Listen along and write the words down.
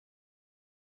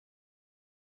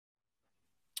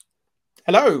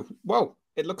Hello. Well,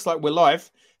 it looks like we're live.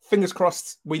 Fingers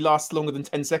crossed we last longer than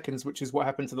 10 seconds, which is what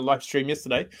happened to the live stream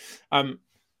yesterday. Um,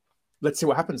 let's see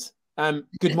what happens.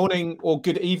 Good morning or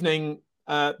good evening,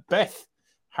 Beth.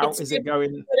 How It's is it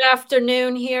going? good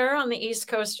afternoon here on the east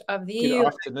coast of the Good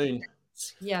U.S. afternoon.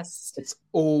 Yes. It's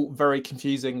all very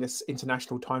confusing, this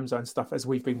international time zone stuff, as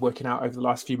we've been working out over the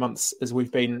last few months, as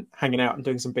we've been hanging out and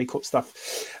doing some B Corp stuff.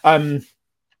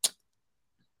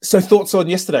 So thoughts on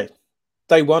yesterday,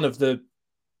 day one of the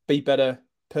Be Better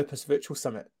Purpose Virtual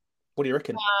Summit. What do you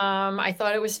reckon? I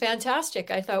thought it was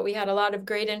fantastic. I thought we had a lot of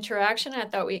great interaction. I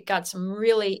thought we got some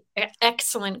really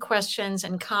excellent questions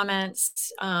and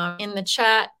comments in the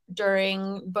chat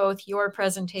during both your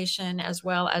presentation as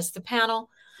well as the panel.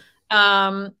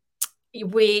 There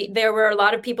were a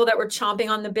lot of people that were chomping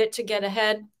on the bit to get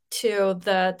ahead to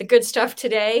the good stuff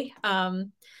today,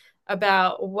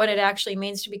 about what it actually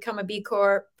means to become a B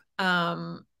Corp.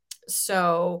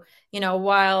 So,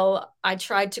 while I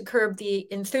tried to curb the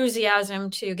enthusiasm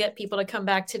to get people to come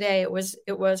back today, it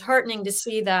was heartening to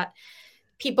see that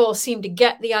people seem to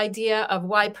get the idea of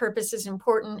why purpose is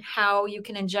important, how you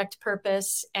can inject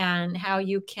purpose, and how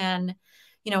you can,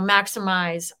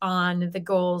 maximize on the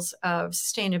goals of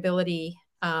sustainability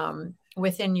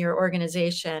within your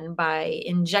organization by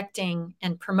injecting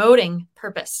and promoting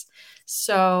purpose.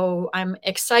 So I'm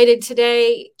excited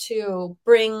today to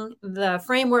bring the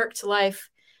framework to life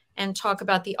and talk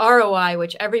about the ROI,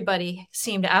 which everybody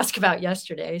seemed to ask about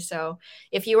yesterday. So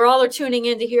if you all are tuning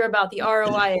in to hear about the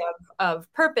ROI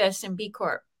of purpose and B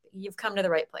Corp, you've come to the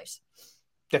right place.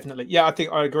 Definitely. Yeah, I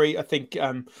think I agree. I think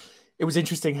it was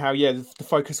interesting how, the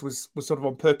focus was sort of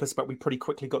on purpose, but we pretty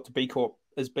quickly got to B Corp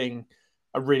as being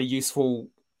a really useful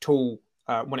tool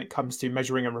when it comes to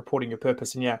measuring and reporting your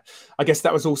purpose. And yeah, I guess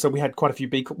that was also, we had quite a few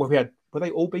B Corp. Well, were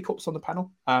they all B Corps on the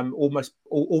panel? Almost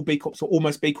all B Corps, or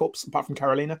almost B Corps, apart from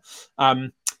Carolina.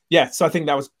 Yeah, so I think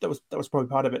that was probably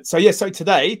part of it. So yeah, so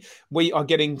today we are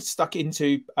getting stuck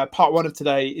into part one of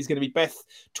today is going to be Beth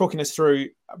talking us through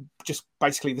just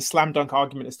basically the slam dunk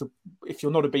argument as to, if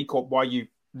you're not a B Corp, why you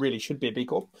really should be a B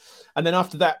Corp. And then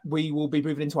after that, we will be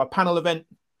moving into our panel event,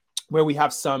 where we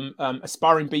have some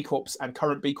aspiring B Corps and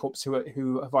current B Corps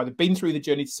who have either been through the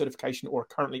journey to certification or are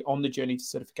currently on the journey to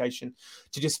certification,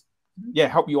 to just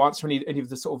help you answer any of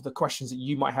the sort of the questions that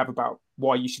you might have about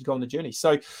why you should go on the journey.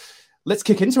 So let's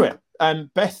kick into it.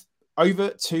 Beth,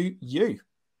 over to you.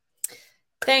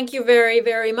 Thank you very,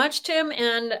 very much, Tim.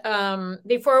 And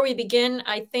before we begin,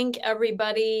 I think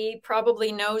everybody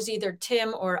probably knows either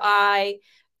Tim or I,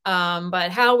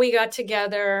 but how we got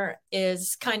together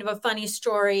is kind of a funny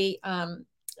story.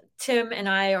 Tim and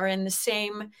I are in the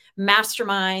same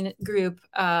mastermind group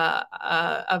of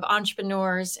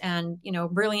entrepreneurs and,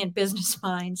 brilliant business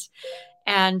minds.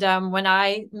 And when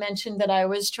I mentioned that I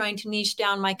was trying to niche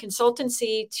down my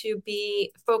consultancy to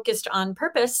be focused on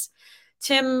purpose,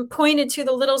 Tim pointed to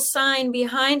the little sign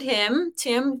behind him.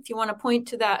 Tim, if you want to point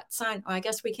to that sign, I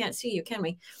guess we can't see you, can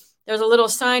we? There's a little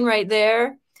sign right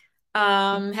there.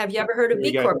 Have you ever heard of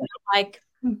B Corp? Like,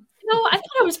 I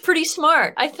thought I was pretty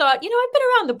smart. I thought, I've been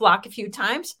around the block a few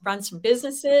times, run some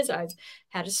businesses. I've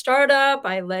had a startup.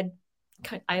 I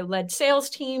led sales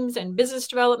teams and business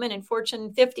development in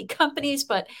Fortune 50 companies,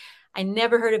 but I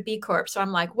never heard of B Corp. So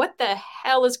I'm like, what the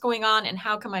hell is going on? And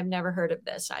how come I've never heard of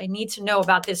this? I need to know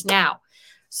about this now.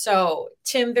 So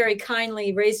Tim very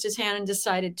kindly raised his hand and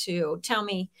decided to tell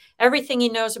me everything he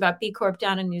knows about B Corp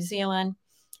down in New Zealand.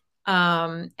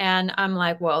 And I'm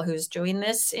like, well, who's doing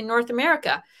this in North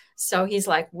America? So he's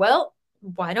like, well,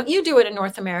 why don't you do it in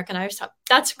North America? And I thought,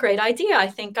 that's a great idea. I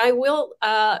think I will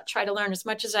try to learn as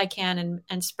much as I can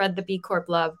and spread the B Corp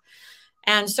love.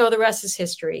 And so the rest is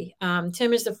history.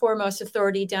 Tim is the foremost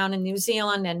authority down in New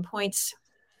Zealand and points,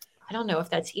 I don't know if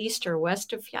that's east or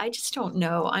west of, I just don't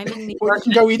know. I'm in New York.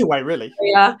 You can go either way, really.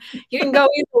 Yeah, you can go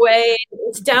either way.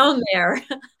 It's down there.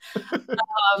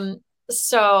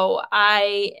 So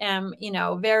I am,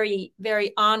 very,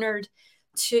 very honored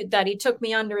that he took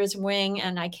me under his wing,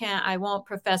 and I won't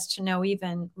profess to know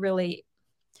even really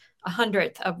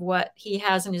 100th of what he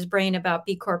has in his brain about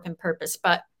B Corp and purpose,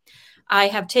 but I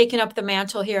have taken up the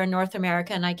mantle here in North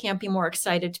America, and I can't be more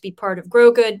excited to be part of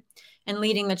Grow Good and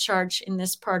leading the charge in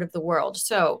this part of the world.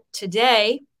 So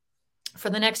today, for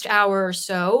the next hour or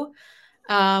so,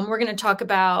 we're going to talk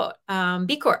about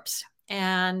B Corps.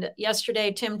 And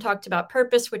yesterday, Tim talked about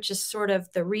purpose, which is sort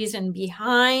of the reason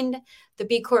behind the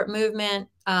B Corp movement.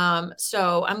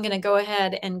 So I'm going to go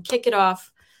ahead and kick it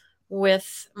off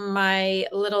with my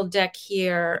little deck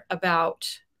here about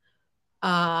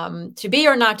to be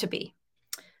or not to be,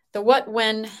 the what,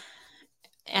 when,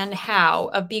 and how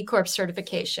of B Corp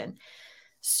certification.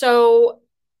 So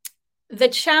The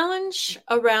challenge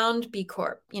around B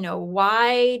Corp,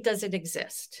 why does it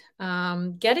exist?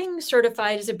 Getting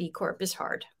certified as a B Corp is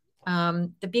hard.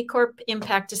 The B Corp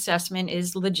impact assessment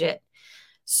is legit.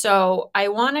 So I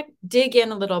want to dig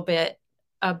in a little bit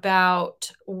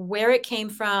about where it came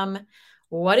from,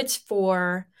 what it's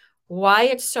for, why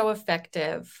it's so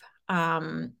effective,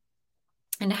 and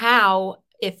how,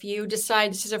 if you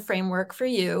decide this is a framework for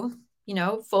you,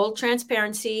 full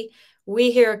transparency,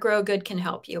 we here at Grow Good can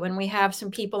help you. And we have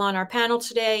some people on our panel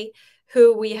today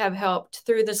who we have helped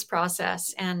through this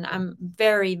process. And I'm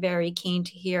very, very keen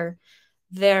to hear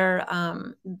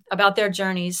about their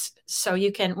journeys. So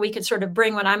we can sort of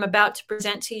bring what I'm about to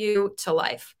present to you to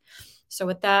life. So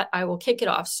with that, I will kick it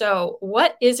off. So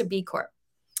what is a B Corp?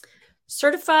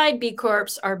 Certified B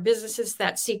Corps are businesses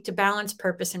that seek to balance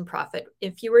purpose and profit.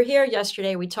 If you were here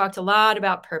yesterday, we talked a lot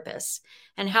about purpose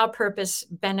and how purpose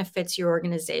benefits your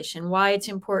organization, why it's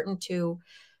important to,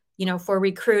 for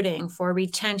recruiting, for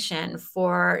retention,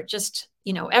 for just,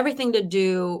 everything to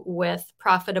do with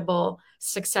profitable,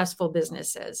 successful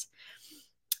businesses.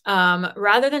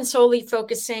 Rather than solely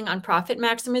focusing on profit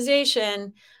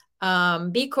maximization,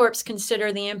 B Corps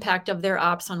consider the impact of their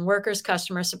ops on workers,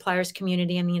 customers, suppliers,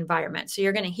 community, and the environment. So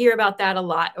you're going to hear about that a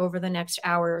lot over the next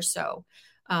hour or so,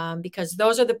 because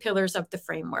those are the pillars of the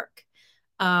framework.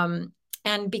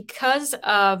 And because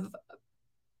of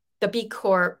the B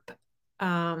Corp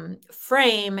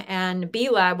frame and B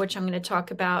Lab, which I'm going to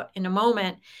talk about in a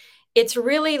moment, it's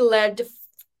really led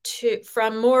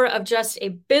from more of just a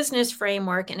business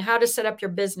framework and how to set up your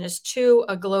business to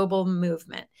a global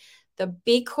movement. The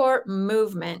B Corp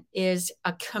movement is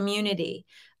a community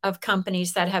of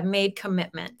companies that have made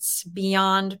commitments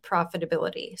beyond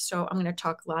profitability. So I'm going to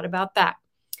talk a lot about that.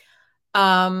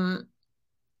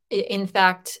 In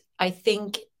fact, I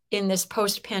think in this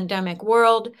post-pandemic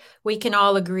world, we can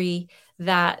all agree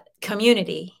that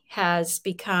community has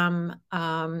become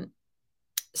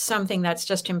something that's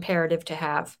just imperative to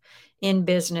have in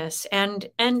business and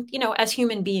as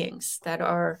human beings that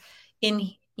are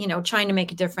trying to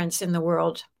make a difference in the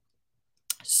world.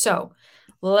 So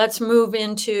let's move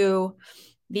into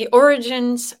the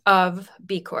origins of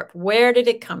B Corp. Where did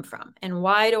it come from? And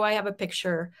why do I have a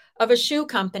picture of a shoe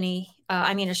company,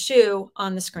 a shoe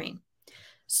on the screen?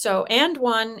 So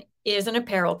And1 is an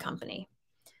apparel company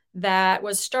that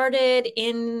was started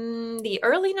in the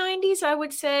early 90s, I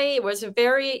would say. It was a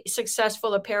very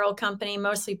successful apparel company,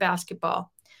 mostly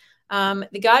basketball.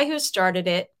 The guy who started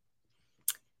it,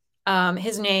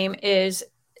 his name is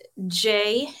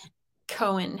J.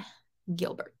 Cohen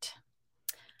Gilbert.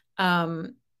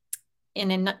 And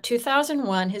in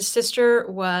 2001, his sister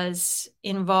was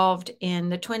involved in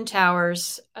the Twin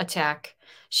Towers attack.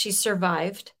 She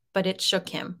survived, but it shook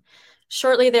him.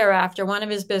 Shortly thereafter, one of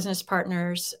his business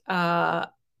partners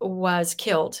was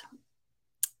killed.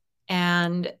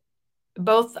 And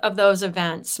both of those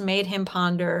events made him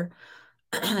ponder,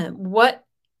 what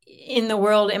in the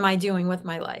world am I doing with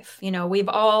my life? We've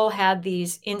all had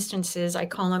these instances, I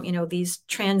call them, these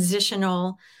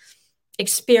transitional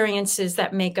experiences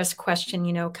that make us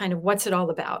question, kind of what's it all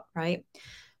about, right?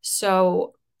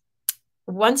 So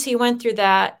once he went through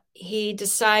that, he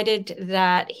decided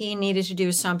that he needed to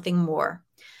do something more.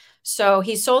 So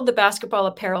he sold the basketball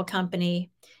apparel company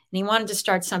and he wanted to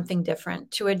start something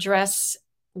different to address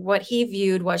what he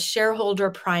viewed was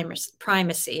shareholder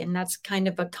primacy. And that's kind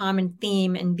of a common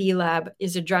theme in B Lab,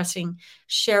 is addressing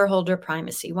shareholder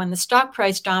primacy, when the stock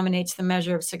price dominates the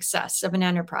measure of success of an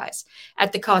enterprise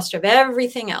at the cost of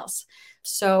everything else.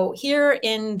 So here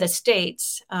in the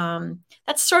States,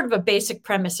 that's sort of a basic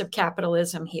premise of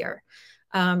capitalism here.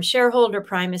 Shareholder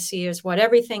primacy is what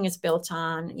everything is built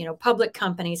on. Public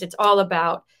companies, it's all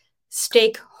about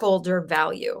stakeholder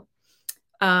value.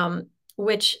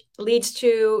 Which leads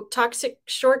to toxic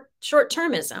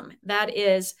short-termism. That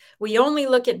is, we only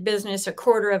look at business a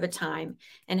quarter of a time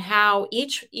and how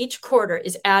each quarter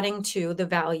is adding to the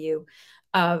value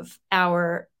of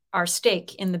our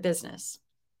stake in the business.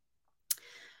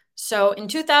 So in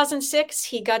 2006,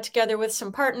 he got together with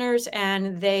some partners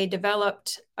and they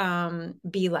developed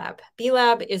B Lab. B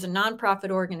Lab is a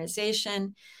nonprofit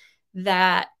organization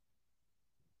that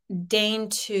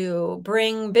deigned to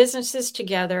bring businesses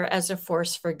together as a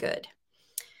force for good.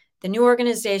 The new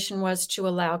organization was to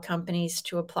allow companies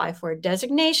to apply for a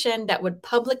designation that would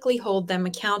publicly hold them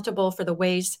accountable for the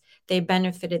ways they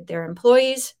benefited their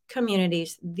employees,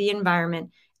 communities, the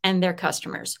environment, and their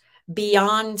customers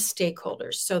beyond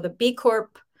stakeholders. So the B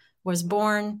Corp was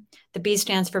born. The B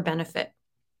stands for benefit.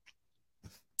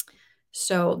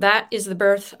 So that is the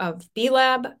birth of B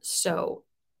Lab. So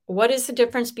what is the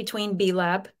difference between B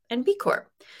Lab and B Corp?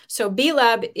 So B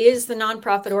Lab is the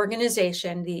nonprofit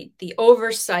organization, the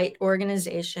oversight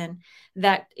organization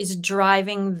that is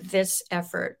driving this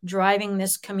effort, driving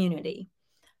this community.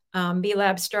 B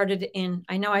Lab started in,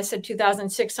 I know I said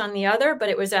 2006 on the other, but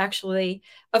it was actually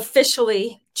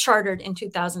officially chartered in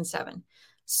 2007.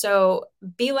 So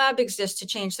B Lab exists to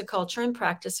change the culture and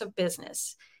practice of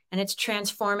business, and it's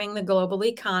transforming the global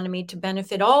economy to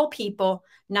benefit all people,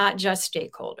 not just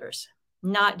stakeholders,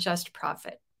 not just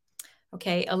profit.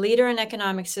 Okay, a leader in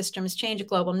economic systems change, a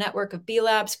global network of B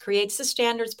Labs creates the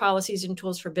standards, policies, and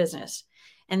tools for business.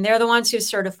 And they're the ones who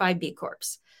certify B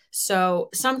Corps. So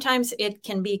sometimes it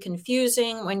can be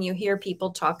confusing when you hear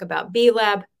people talk about B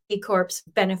Lab, B Corps,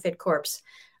 Benefit Corps.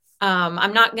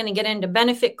 I'm not going to get into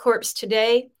Benefit Corps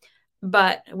today,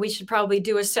 but we should probably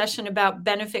do a session about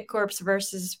Benefit Corps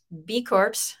versus B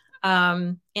Corps.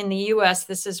 In the US,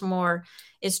 this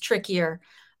is trickier.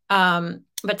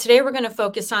 But today we're going to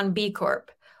focus on B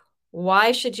Corp.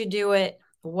 Why should you do it?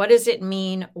 What does it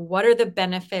mean? What are the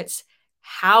benefits?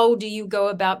 How do you go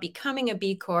about becoming a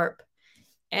B Corp?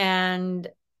 And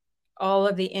all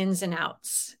of the ins and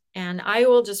outs. And I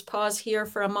will just pause here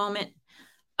for a moment.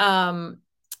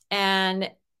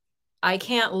 And I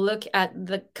can't look at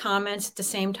the comments at the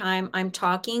same time I'm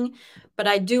talking, but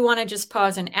I do want to just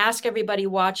pause and ask everybody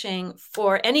watching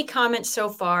for any comments so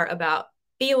far about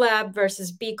B Lab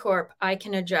versus B Corp I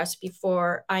can address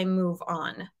before I move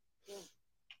on.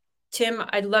 Tim,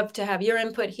 I'd love to have your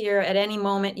input here. At any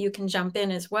moment, you can jump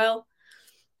in as well.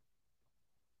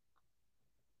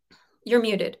 You're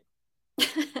muted.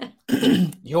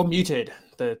 You're muted.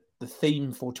 The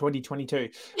theme for 2022.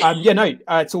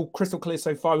 It's all crystal clear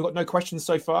so far. We've got no questions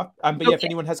so far. But yeah, if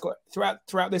anyone has got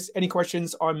throughout this any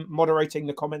questions, I'm moderating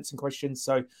the comments and questions.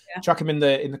 So chuck them in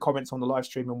the comments on the live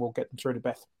stream, and we'll get them through to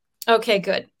Beth. Okay,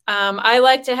 good. I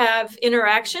like to have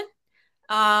interaction,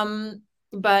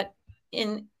 but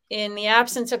in the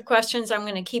absence of questions, I'm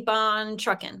going to keep on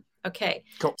trucking. Okay,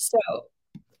 cool. So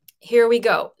here we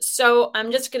go. So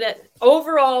I'm just going to,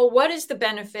 overall, what is the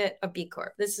benefit of B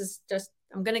Corp? This is just,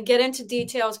 I'm going to get into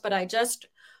details, but I just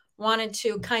wanted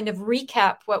to kind of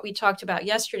recap what we talked about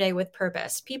yesterday with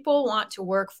purpose. People want to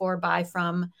work for, buy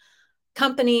from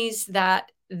companies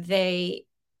that they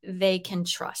can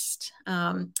trust.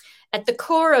 At the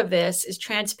core of this is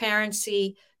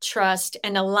transparency, trust,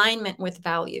 and alignment with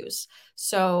values.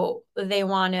 So they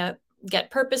want to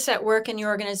get purpose at work in your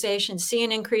organization, see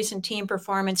an increase in team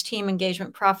performance, team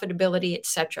engagement, profitability,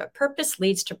 etc. Purpose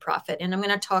leads to profit. And I'm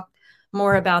going to talk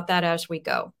more about that as we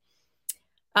go.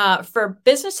 For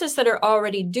businesses that are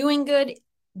already doing good,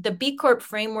 the B Corp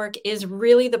framework is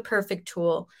really the perfect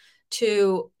tool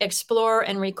to explore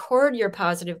and record your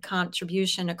positive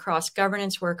contribution across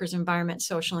governance, workers, environment,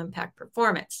 social impact,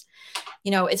 performance.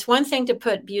 You know, it's one thing to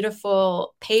put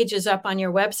beautiful pages up on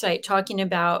your website talking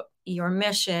about your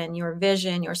mission, your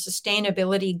vision, your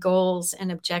sustainability goals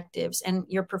and objectives, and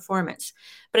your performance.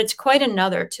 But it's quite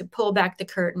another to pull back the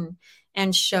curtain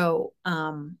and show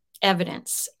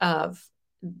evidence of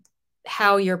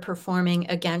how you're performing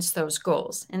against those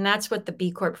goals. And that's what the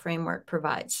B Corp framework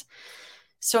provides.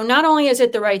 So not only is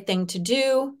it the right thing to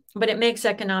do, but it makes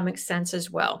economic sense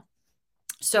as well.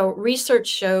 So research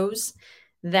shows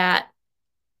that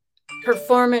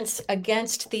performance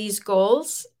against these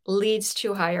goals leads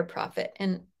to higher profit.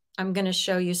 And I'm going to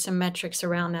show you some metrics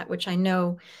around that, which I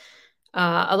know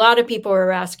a lot of people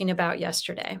were asking about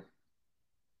yesterday.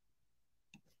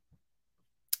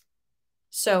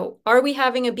 So are we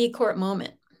having a B Corp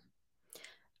moment?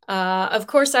 Of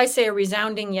course, I say a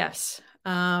resounding yes.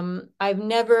 I've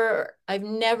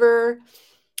never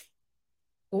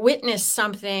witnessed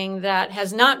something that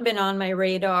has not been on my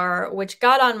radar, which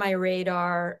got on my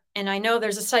radar. And I know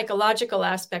there's a psychological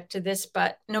aspect to this,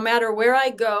 but no matter where I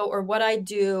go or what I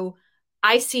do,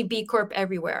 I see B Corp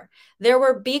everywhere. There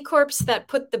were B Corps that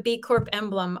put the B Corp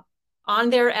emblem on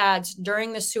their ads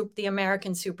during the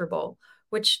American Super Bowl,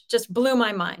 which just blew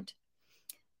my mind.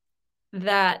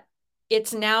 That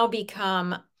it's now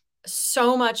become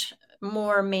so much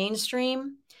more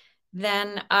mainstream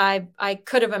than I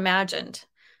could have imagined.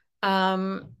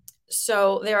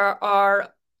 So there are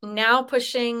now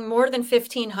pushing more than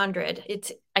 1,500.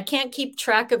 I can't keep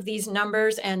track of these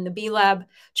numbers, and the B Lab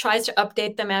tries to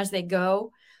update them as they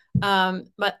go.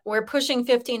 But we're pushing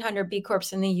 1,500 B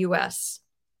Corps in the US.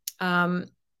 My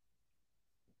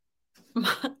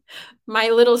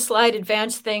little slide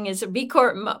advanced thing is a B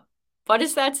Corp. What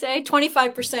does that say?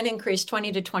 25% increase,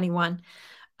 20 to 21.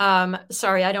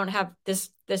 Sorry, I don't have this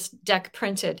deck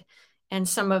printed, and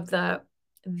some of the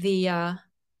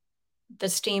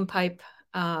steam pipe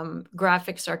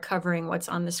graphics are covering what's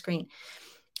on the screen.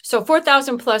 So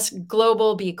 4,000 plus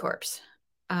global B Corps.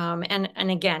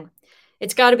 And again,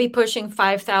 it's got to be pushing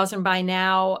 5,000 by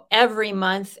now. Every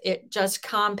month, it just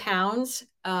compounds.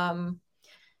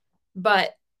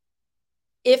 But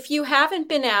if you haven't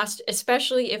been asked,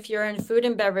 especially if you're in food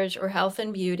and beverage or health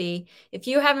and beauty, if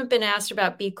you haven't been asked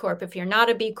about B Corp, if you're not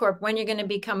a B Corp, when you're going to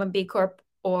become a B Corp,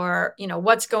 or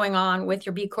what's going on with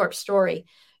your B Corp story,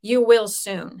 you will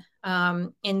soon.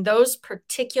 In those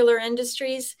particular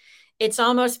industries, it's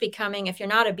almost becoming, if you're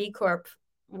not a B Corp,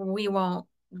 we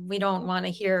don't want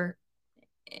to hear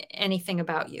anything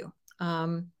about you.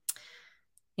 That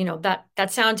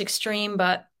sounds extreme,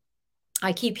 but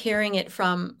I keep hearing it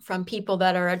from people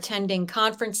that are attending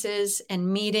conferences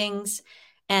and meetings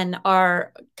and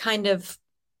are kind of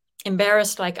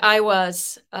embarrassed, like I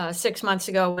was 6 months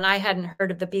ago when I hadn't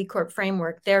heard of the B Corp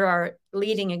framework. There are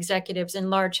leading executives in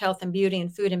large health and beauty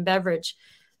and food and beverage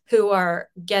who are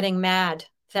getting mad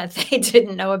that they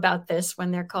didn't know about this when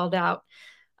they're called out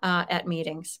at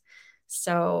meetings.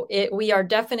 So we are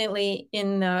definitely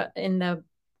in the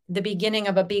beginning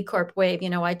of a B Corp wave.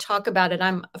 I talk about it.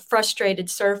 I'm a frustrated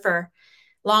surfer,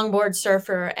 longboard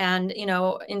surfer. And,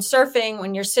 in surfing,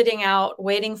 when you're sitting out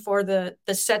waiting for the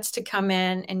sets to come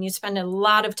in and you spend a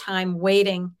lot of time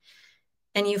waiting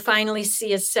and you finally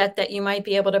see a set that you might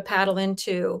be able to paddle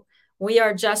into, we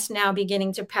are just now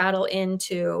beginning to paddle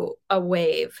into a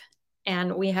wave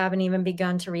and we haven't even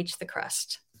begun to reach the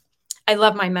crest. I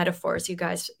love my metaphors, you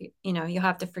guys. You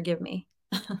have to forgive me.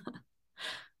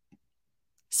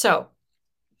 So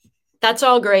that's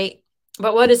all great,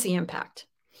 but what is the impact?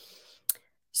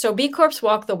 So B Corps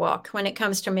walk the walk when it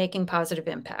comes to making positive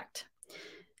impact.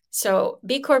 So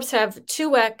B Corps have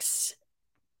 2x,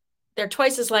 they're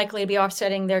twice as likely to be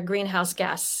offsetting their greenhouse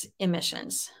gas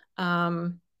emissions.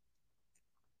 That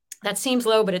seems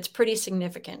low, but it's pretty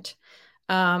significant.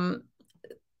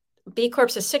 B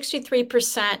Corps is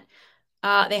 63%.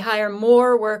 They hire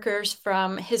more workers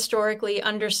from historically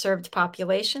underserved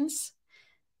populations.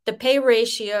 The pay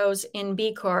ratios in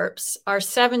B Corps are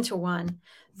 7-1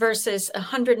 versus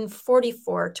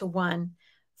 144-1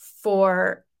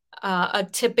 for a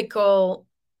typical,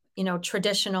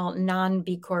 traditional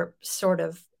non-B Corp sort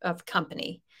of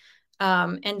company.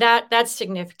 And that's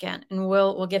significant. And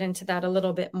we'll get into that a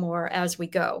little bit more as we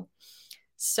go.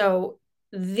 So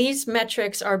these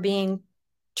metrics are being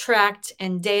tracked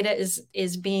and data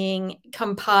is being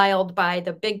compiled by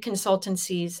the big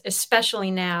consultancies,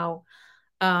 especially now.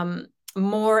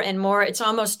 More and more, it's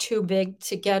almost too big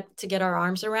to get our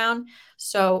arms around.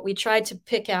 So we tried to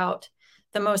pick out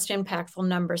the most impactful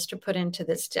numbers to put into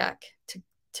this deck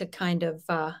to kind of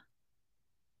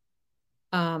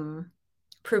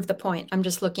prove the point. I'm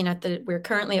just looking at we're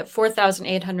currently at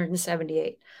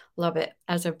 4,878. Love it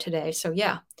as of today. So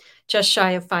yeah, just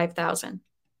shy of 5,000.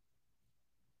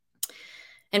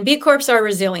 And B Corps are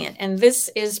resilient. And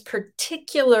this is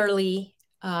particularly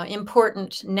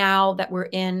important now that we're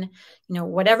in,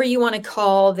 whatever you want to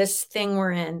call this thing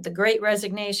we're in, the great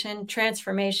resignation,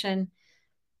 transformation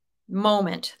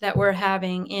moment that we're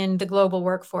having in the global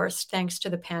workforce thanks to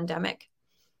the pandemic.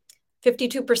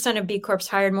 52% of B Corps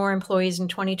hired more employees in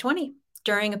 2020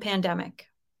 during a pandemic.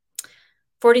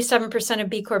 47% of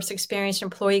B Corps experienced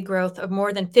employee growth of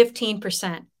more than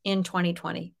 15% in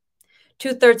 2020.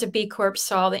 2/3 of B Corps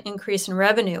saw the increase in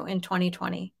revenue in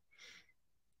 2020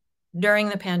 during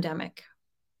the pandemic.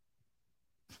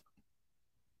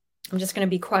 I'm just going to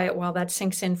be quiet while that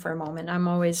sinks in for a moment. I'm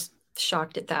always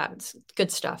shocked at that. It's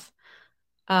good stuff.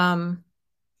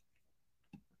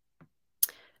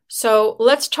 So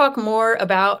let's talk more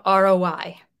about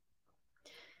ROI.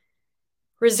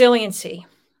 Resiliency.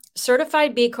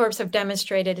 Certified B Corps have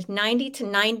demonstrated 90 to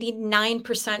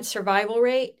 99% survival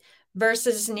rate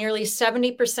versus nearly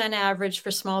 70% average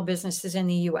for small businesses in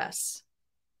the US.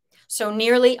 So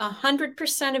nearly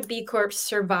 100% of B Corps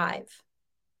survive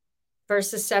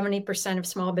versus 70% of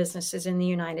small businesses in the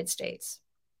United States.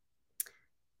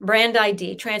 Brand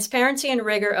ID, transparency and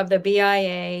rigor of the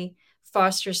BIA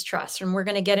fosters trust. And we're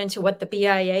going to get into what the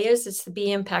BIA is. It's the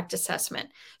B Impact Assessment.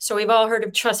 So we've all heard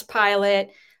of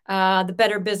Trustpilot, the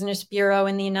Better Business Bureau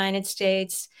in the United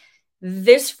States.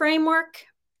 This framework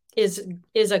is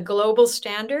a global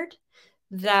standard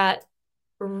that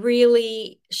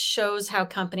really shows how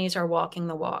companies are walking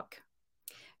the walk.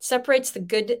 It separates the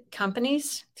good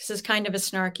companies. This is kind of a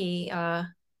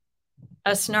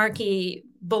snarky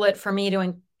bullet for me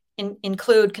to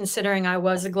include, considering I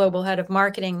was a global head of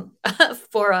marketing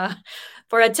for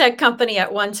a tech company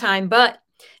at one time. But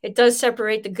it does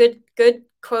separate the good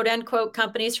quote unquote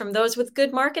companies from those with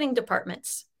good marketing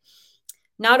departments.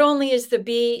 Not only is the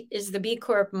B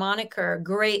Corp moniker a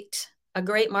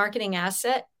great marketing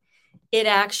asset, it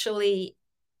actually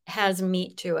has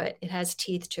meat to it. It has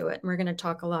teeth to it. And we're going to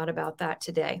talk a lot about that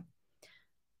today.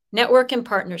 Network and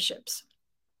partnerships.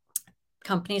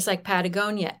 Companies like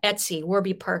Patagonia, Etsy,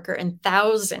 Warby Parker, and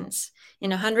thousands in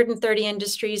 130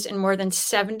 industries in more than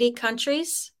 70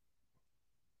 countries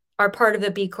are part of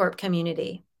the B Corp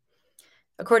community.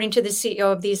 According to the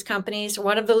CEO of these companies,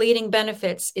 one of the leading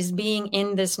benefits is being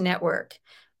in this network,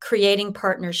 creating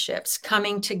partnerships,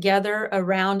 coming together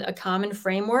around a common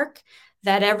framework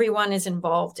that everyone is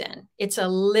involved in. It's a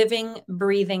living,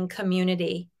 breathing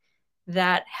community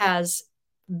that has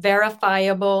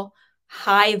verifiable,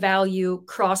 high-value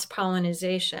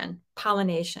cross-pollination.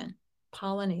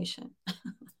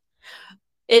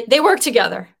 They work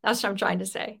together. That's what I'm trying to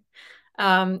say,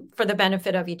 for the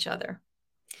benefit of each other.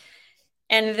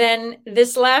 And then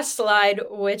this last slide,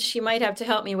 which you might have to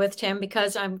help me with, Tim,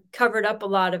 because I'm covered up a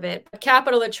lot of it.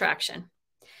 Capital attraction.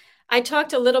 I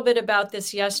talked a little bit about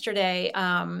this yesterday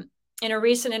in a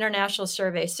recent international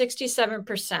survey.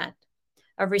 67%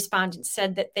 of respondents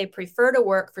said that they prefer to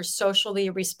work for socially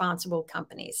responsible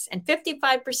companies, and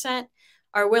 55%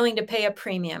 are willing to pay a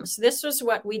premium. So this was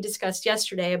what we discussed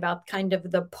yesterday about kind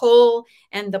of the pull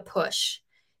and the push.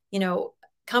 You know,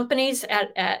 companies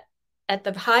at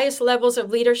the highest levels of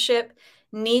leadership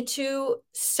need to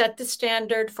set the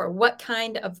standard for what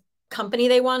kind of company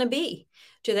they want to be.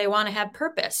 Do they want to have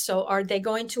purpose? So are they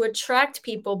going to attract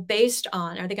people based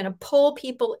on, are they going to pull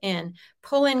people in,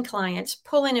 pull in clients,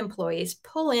 pull in employees,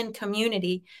 pull in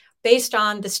community based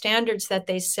on the standards that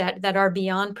they set that are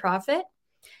beyond profit?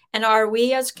 And are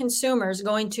we as consumers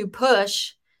going to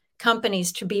push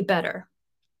companies to be better?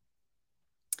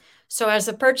 So as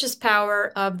the purchase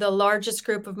power of the largest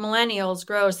group of millennials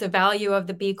grows, the value of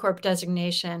the B Corp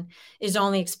designation is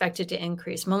only expected to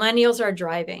increase. Millennials are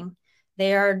driving.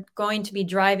 They are going to be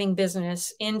driving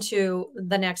business into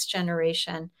the next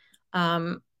generation.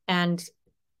 And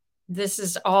this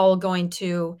is all going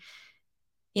to,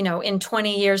 in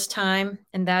 20 years' time,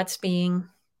 and that's being,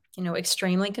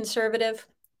 extremely conservative,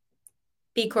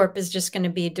 B Corp is just going to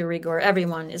be de rigueur.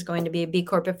 Everyone is going to be a B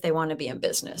Corp if they want to be in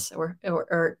business or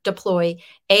deploy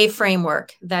a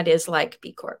framework that is like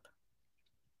B Corp.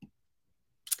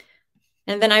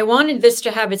 And then I wanted this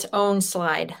to have its own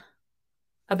slide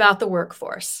about the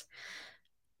workforce.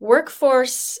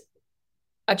 Workforce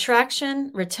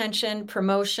attraction, retention,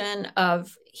 promotion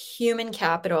of human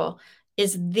capital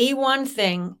is the one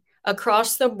thing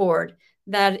across the board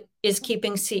that is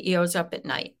keeping CEOs up at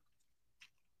night.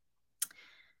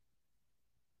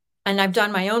 And I've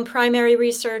done my own primary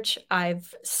research.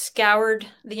 I've scoured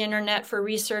the internet for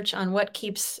research on what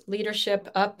keeps leadership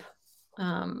up,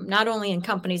 not only in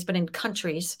companies, but in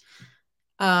countries.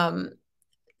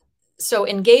 So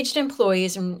engaged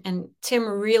employees, and Tim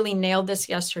really nailed this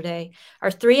yesterday, are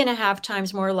 3.5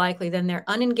 times more likely than their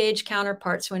unengaged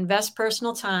counterparts who invest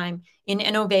personal time in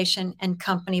innovation and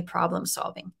company problem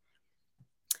solving.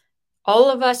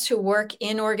 All of us who work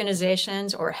in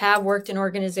organizations or have worked in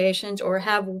organizations or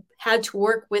have had to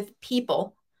work with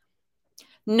people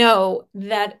know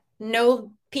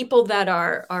people that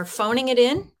are phoning it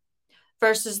in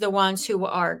versus the ones who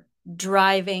are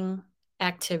driving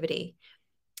activity.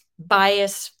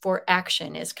 Bias for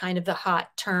action is kind of the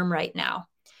hot term right now.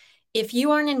 If you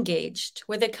aren't engaged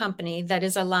with a company that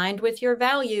is aligned with your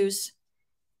values,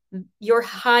 you're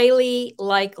highly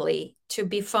likely to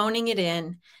be phoning it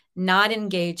in, not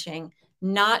engaging,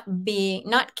 not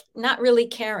really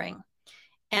caring.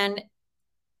 And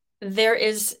there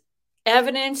is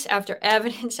evidence after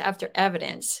evidence after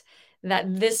evidence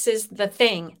that this is the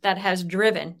thing that has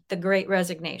driven the Great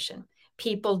Resignation.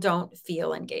 People don't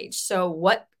feel engaged. So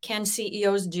what can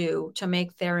CEOs do to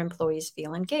make their employees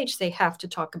feel engaged? They have to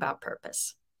talk about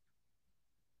purpose.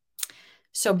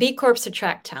 So B Corps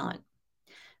attract talent.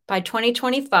 By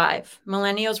 2025,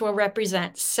 millennials will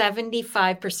represent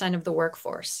 75% of the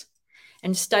workforce.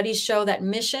 And studies show that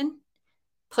mission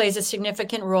plays a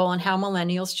significant role in how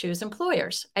millennials choose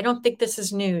employers. I don't think this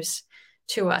is news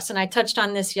to us. And I touched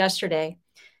on this yesterday,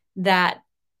 that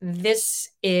this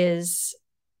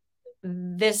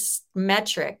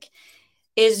metric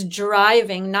is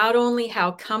driving not only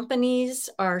how companies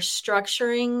are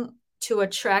structuring to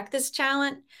attract this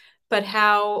talent, but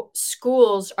how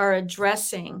schools are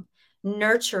addressing,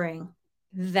 nurturing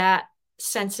that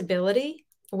sensibility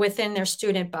within their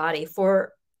student body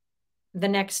for the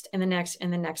next and the next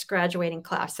and the next graduating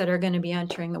class that are going to be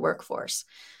entering the workforce.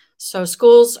 So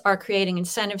schools are creating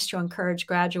incentives to encourage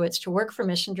graduates to work for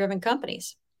mission-driven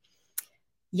companies.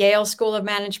 Yale School of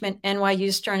Management,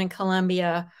 NYU Stern and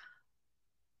Columbia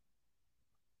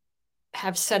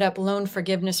have set up loan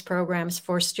forgiveness programs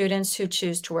for students who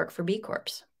choose to work for B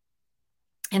Corps.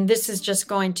 And this is just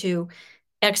going to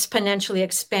exponentially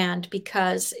expand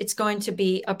because it's going to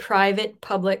be a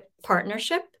private-public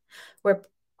partnership where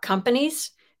companies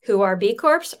who are B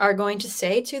Corps are going to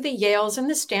say to the Yales and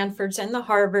the Stanfords and the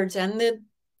Harvards and the,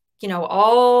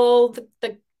 all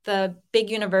the big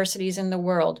universities in the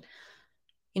world,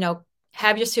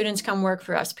 have your students come work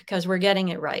for us because we're getting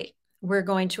it right. We're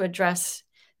going to address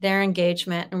their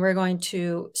engagement and we're going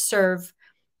to serve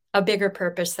a bigger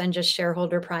purpose than just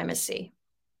shareholder primacy.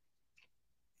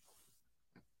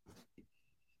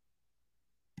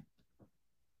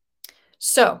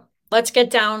 So let's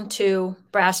get down to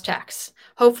brass tacks.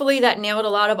 Hopefully that nailed a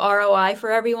lot of ROI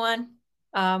for everyone.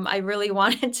 I really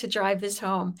wanted to drive this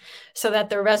home so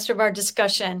that the rest of our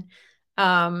discussion,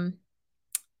 you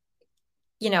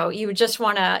just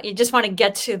want to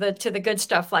get to the good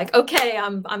stuff. Like, okay,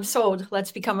 I'm sold.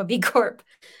 Let's become a B Corp.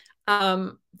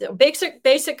 The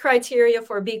basic criteria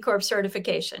for B Corp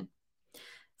certification: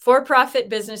 for-profit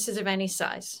businesses of any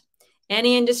size,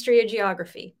 any industry or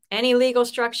geography, any legal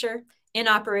structure, in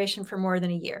operation for more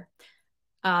than a year.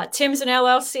 Tim's an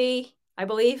LLC, I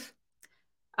believe.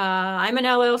 I'm an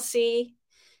LLC.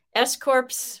 S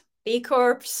Corps, B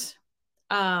Corps,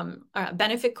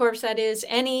 benefit corps, that is,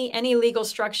 any legal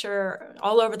structure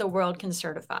all over the world can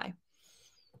certify.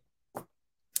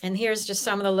 And here's just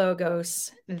some of the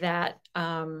logos that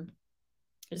so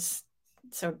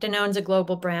Danone's a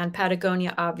global brand,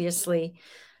 Patagonia, obviously,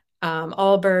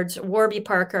 Allbirds, Warby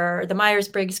Parker, the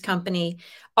Myers-Briggs Company,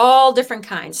 all different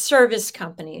kinds, service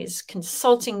companies,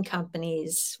 consulting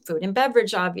companies, food and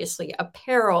beverage, obviously,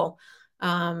 apparel,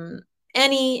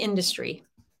 any industry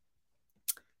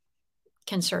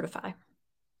can certify.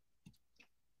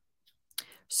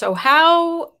 So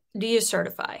how do you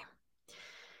certify?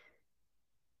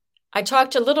 I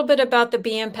talked a little bit about the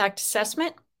B Impact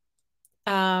Assessment.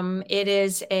 It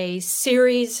is a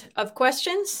series of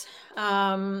questions.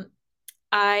 Tim,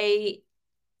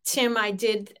 I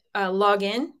did log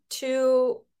in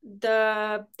to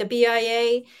the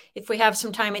BIA. If we have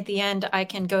some time at the end, I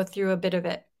can go through a bit of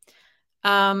it.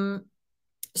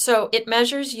 So it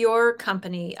measures your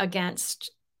company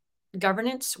against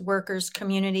governance, workers,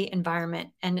 community,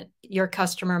 environment, and your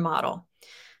customer model.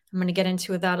 I'm going to get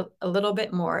into that a little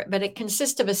bit more, but it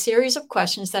consists of a series of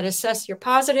questions that assess your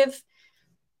positive,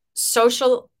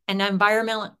 social, and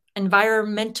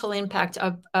environmental impact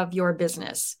of your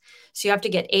business. So you have to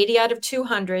get 80 out of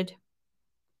 200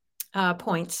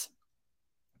 points.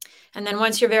 And then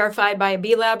once you're verified by a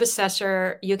B Lab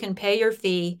assessor, you can pay your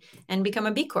fee and become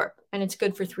a B Corp. And it's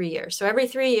good for 3 years. So every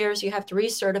 3 years, you have to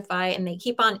recertify, and they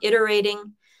keep on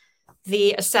iterating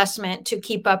the assessment to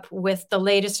keep up with the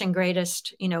latest and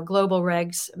greatest, global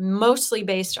regs, mostly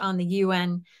based on the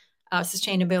UN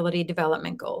Sustainability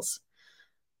Development Goals.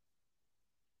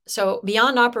 So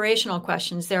beyond operational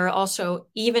questions, there are also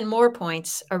even more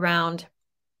points around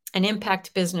an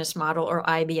impact business model, or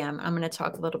IBM. I'm going to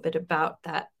talk a little bit about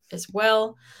that as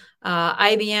well.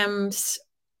 IBMs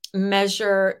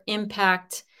measure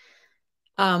impact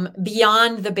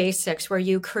beyond the basics, where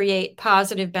you create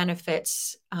positive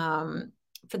benefits for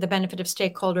the benefit of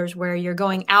stakeholders, where you're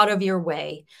going out of your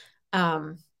way.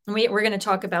 We're going to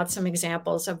talk about some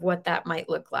examples of what that might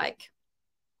look like.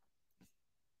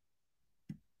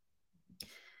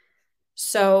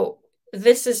 So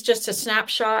this is just a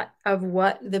snapshot of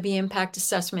what the B Impact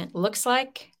Assessment looks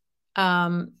like.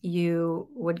 You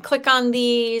would click on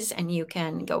these and you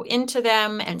can go into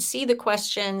them and see the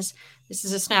questions. This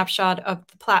is a snapshot of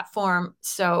the platform.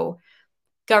 So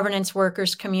governance,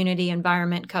 workers, community,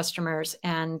 environment, customers,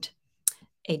 and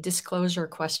a disclosure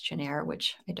questionnaire,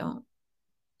 which I don't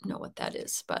know what that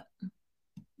is, but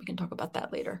we can talk about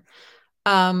that later.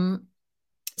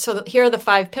 So here are the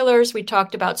 5 pillars we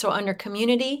talked about. So under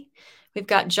community, we've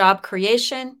got job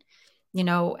creation.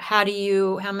 How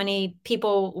many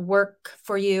people work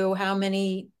for you? How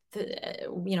many,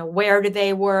 where do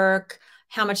they work?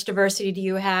 How much diversity do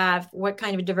you have? What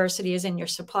kind of diversity is in your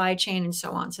supply chain, and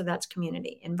so on. So that's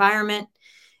community. Environment,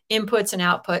 inputs and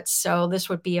outputs. So this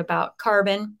would be about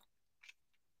carbon,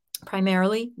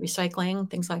 primarily,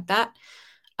 recycling, things like that.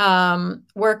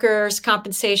 Workers,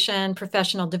 compensation,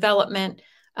 professional development.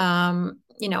 How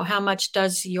much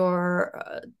does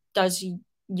your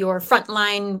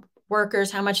frontline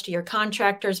workers, how much do your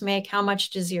contractors make? How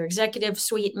much does your executive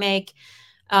suite make?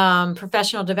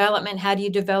 Professional development, how do you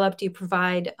develop? Do you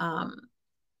provide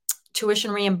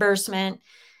tuition reimbursement?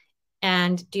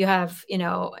 And do you have,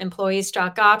 employee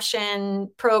stock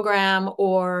option program,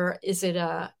 or is it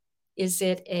a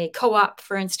co-op,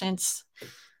 for instance?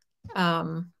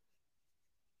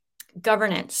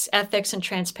 governance, ethics, and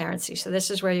transparency. So this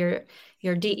is where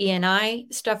your DE&I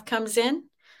stuff comes in.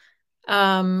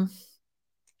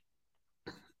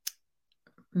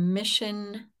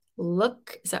 Mission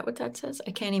look, is that what that says?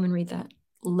 I can't even read that.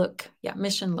 Look, yeah,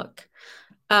 mission look.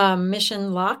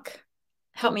 Mission lock.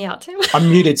 Help me out, Tim. I'm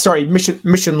muted. Sorry,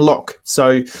 mission lock.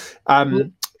 So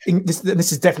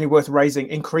this is definitely worth raising.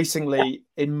 Increasingly,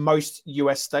 in most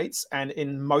US states and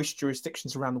in most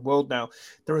jurisdictions around the world now,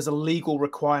 there is a legal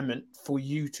requirement for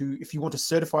you to, if you want to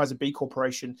certify as a B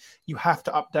corporation, you have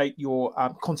to update your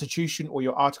constitution or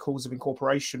your articles of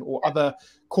incorporation or other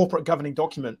corporate governing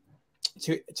document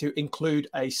to include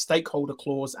a stakeholder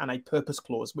clause and a purpose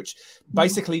clause, which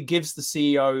basically gives the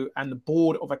CEO and the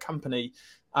board of a company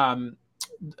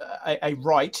a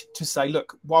right to say,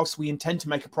 look, whilst we intend to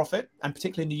make a profit, and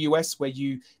particularly in the US where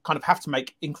you kind of have to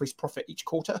make increased profit each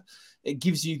quarter, it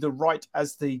gives you the right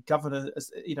as the governor,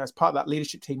 as part of that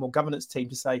leadership team or governance team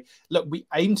to say, look, we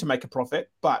aim to make a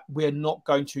profit, but we're not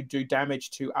going to do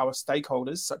damage to our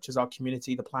stakeholders, such as our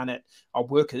community, the planet, our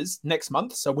workers next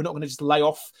month. So we're not going to just lay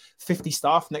off 50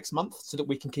 staff next month so that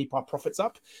we can keep our profits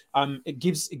up. It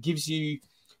gives you,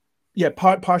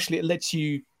 partially it lets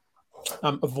you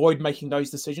avoid making those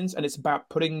decisions, and it's about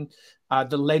putting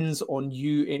the lens on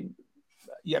you in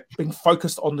being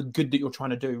focused on the good that you're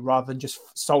trying to do rather than just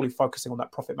solely focusing on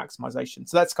that profit maximization.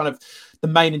 So that's kind of the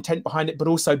main intent behind it, but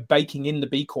also baking in the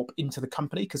B Corp into the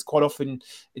company, because quite often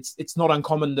it's not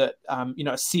uncommon that a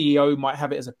CEO might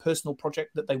have it as a personal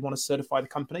project that they want to certify the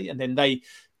company, and then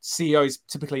CEOs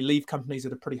typically leave companies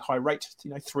at a pretty high rate,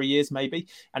 3 years maybe.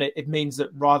 And it means that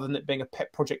rather than it being a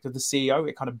pet project of the CEO,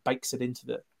 it kind of bakes it into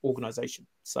the organization.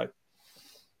 So.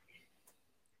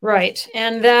 Right.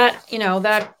 And that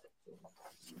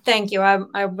thank you.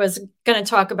 I was going to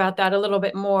talk about that a little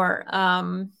bit more.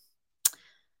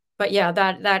 But yeah,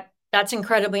 that's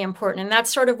incredibly important. And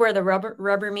that's sort of where the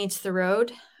rubber meets the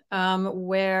road,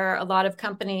 where a lot of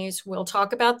companies will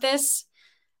talk about this.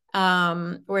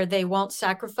 Where they won't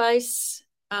sacrifice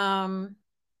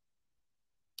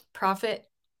profit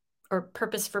or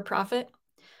purpose for profit,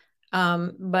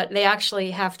 but they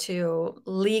actually have to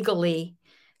legally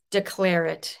declare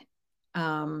it.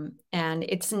 And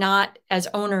it's not as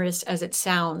onerous as it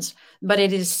sounds, but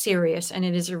it is serious, and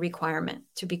it is a requirement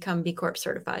to become B Corp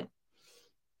certified.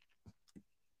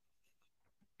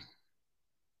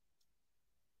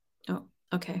 Oh,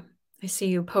 okay. I see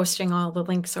you posting all the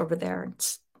links over there.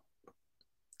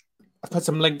 I've put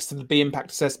some links to the B impact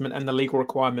assessment and the legal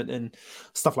requirement and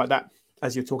stuff like that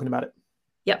as you're talking about it.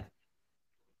 Yep.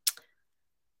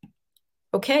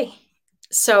 Okay.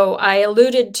 So I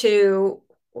alluded to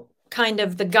kind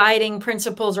of the guiding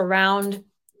principles around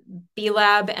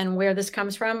B-Lab and where this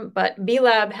comes from, but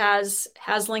B-Lab has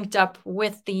linked up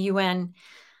with the UN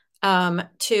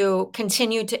to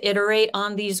continue to iterate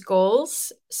on these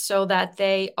goals so that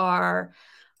they are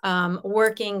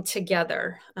working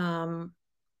together.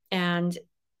 And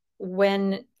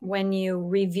when you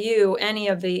review any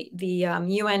of the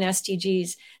UN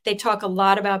SDGs, they talk a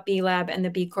lot about B-Lab and the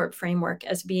B Corp framework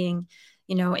as being,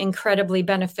 incredibly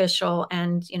beneficial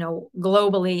and,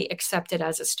 globally accepted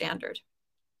as a standard.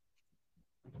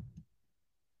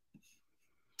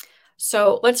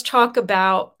 So let's talk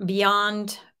about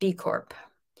beyond B Corp.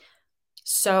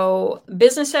 So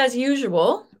business as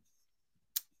usual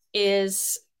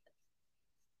is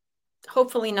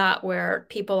hopefully not where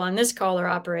people on this call are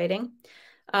operating.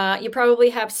 You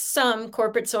probably have some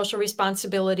corporate social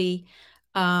responsibility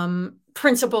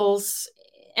principles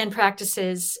and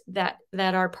practices that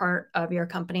are part of your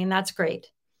company, and that's great.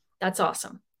 That's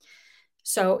awesome.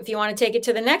 So if you want to take it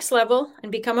to the next level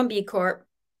and become a B Corp,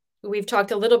 we've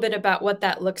talked a little bit about what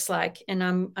that looks like, and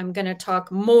I'm going to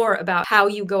talk more about how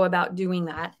you go about doing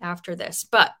that after this.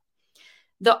 But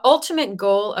the ultimate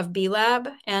goal of B-Lab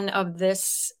and of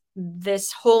this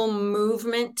whole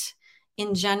movement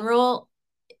in general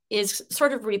is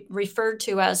sort of referred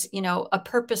to as, a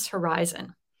purpose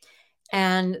horizon.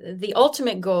 And the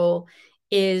ultimate goal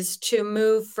is to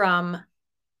move from,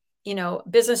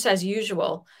 business as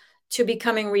usual to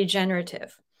becoming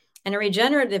regenerative. And a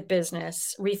regenerative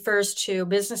business refers to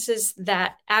businesses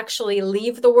that actually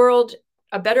leave the world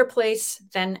a better place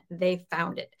than they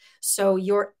found it. So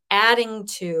you're adding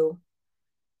to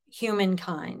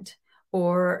humankind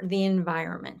or the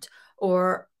environment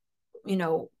or,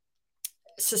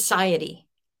 society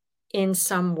in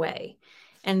some way.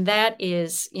 And that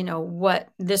is, what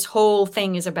this whole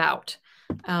thing is about.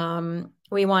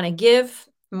 We want to give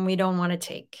and we don't want to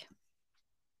take.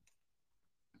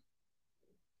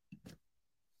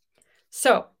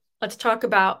 So let's talk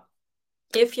about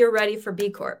if you're ready for B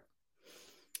Corp.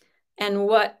 And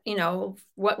what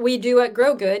we do at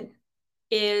Grow Good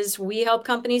is we help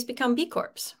companies become B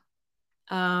Corps.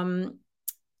 And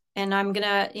I'm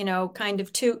gonna, kind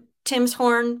of toot Tim's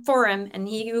horn for him, and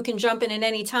you can jump in at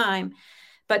any time.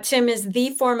 But Tim is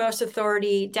the foremost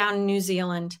authority down in New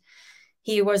Zealand.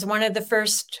 He was one of the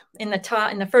first in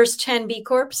the first 10 B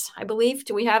Corps, I believe.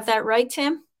 Do we have that right,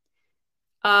 Tim?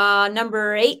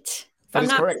 Number 8, if That I'm is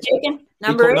not correct. mistaken. B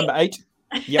Corp number 8.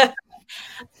 Yep.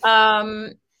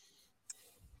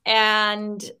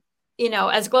 And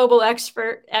as global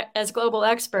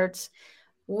experts,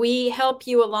 we help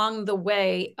you along the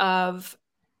way of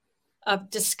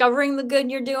discovering the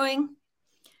good you're doing,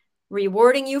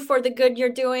 rewarding you for the good you're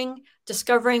doing,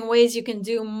 discovering ways you can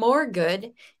do more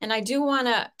good. And I do want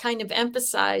to kind of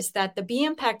emphasize that the B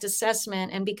Impact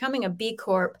Assessment and becoming a B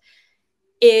Corp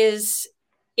is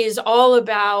all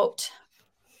about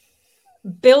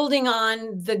building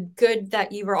on the good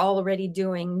that you are already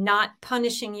doing, not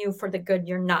punishing you for the good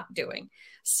you're not doing.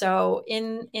 So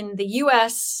in the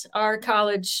US, our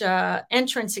college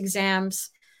entrance exams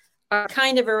are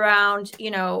kind of around,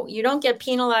 you don't get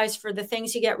penalized for the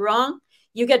things you get wrong.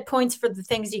 You get points for the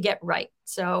things you get right.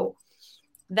 So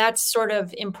that's sort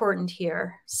of important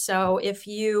here. So if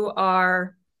you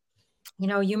are,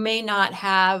 you may not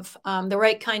have the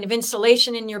right kind of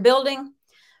insulation in your building,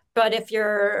 but if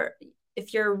you're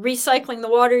recycling the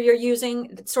water you're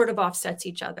using, it sort of offsets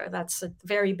each other. That's a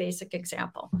very basic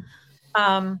example.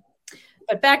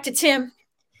 But back to Tim.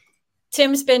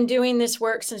 Tim's been doing this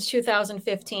work since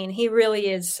 2015. He really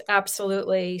is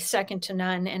absolutely second to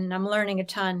none, and I'm learning a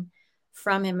ton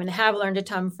from him and have learned a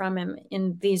ton from him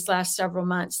in these last several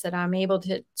months that I'm able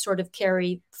to sort of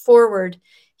carry forward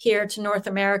here to North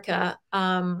America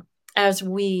as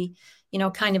we,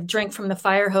 kind of drink from the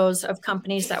fire hose of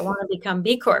companies that want to become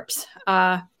B Corps.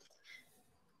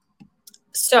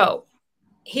 So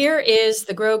here is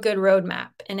the Grow Good roadmap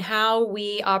and how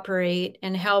we operate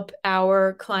and help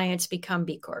our clients become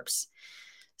B Corps.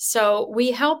 So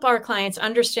we help our clients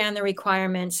understand the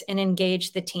requirements and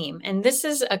engage the team. And this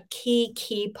is a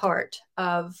key part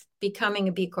of becoming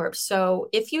a B Corp. So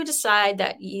if you decide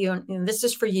that this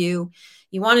is for you,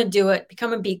 you want to do it,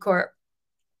 become a B Corp,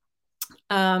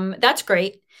 that's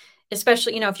great.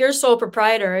 Especially, if you're a sole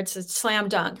proprietor, it's a slam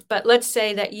dunk. But let's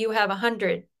say that you have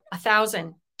 100,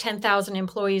 1,000, 10,000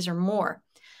 employees or more.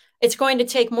 It's going to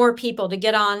take more people to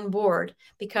get on board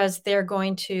because they're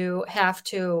going to have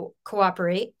to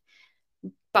cooperate,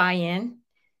 buy in,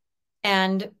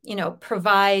 and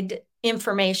provide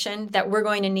information that we're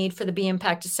going to need for the B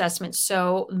Impact Assessment.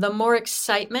 So the more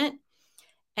excitement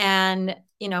and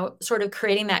sort of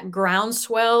creating that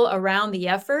groundswell around the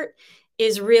effort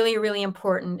is really, really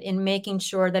important in making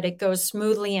sure that it goes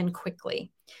smoothly and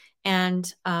quickly.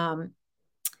 And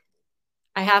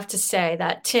I have to say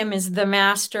that Tim is the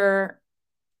master,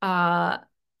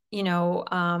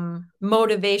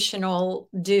 motivational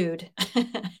dude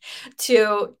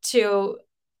to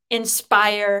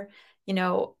inspire,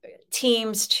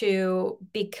 teams to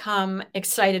become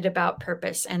excited about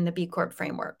purpose and the B Corp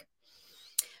framework.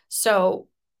 So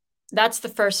that's the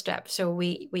first step. So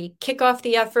we kick off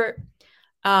the effort.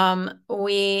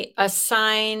 We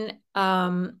assign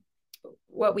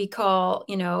what we call,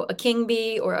 a king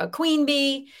bee or a queen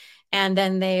bee, and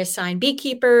then they assign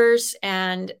beekeepers,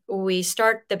 and we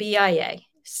start the BIA.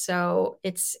 So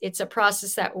it's a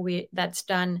process that's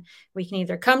done. We can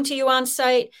either come to you on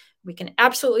site, we can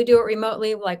absolutely do it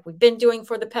remotely, like we've been doing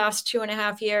for the past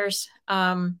 2.5 years.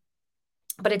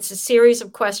 But it's a series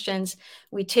of questions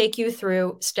we take you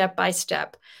through step by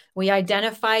step. We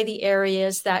identify the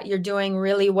areas that you're doing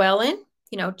really well in,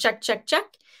 check.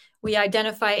 We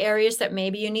identify areas that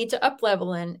maybe you need to up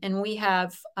level in, and we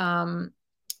have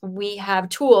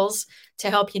tools to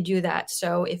help you do that.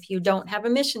 So if you don't have a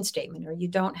mission statement, or you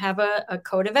don't have a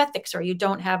code of ethics, or you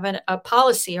don't have a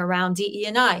policy around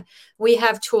DE&I, we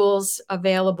have tools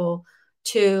available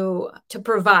to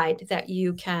provide that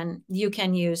you can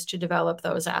use to develop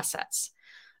those assets.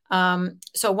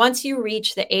 So once you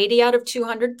reach the 80 out of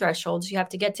 200 thresholds, you have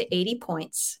to get to 80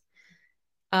 points.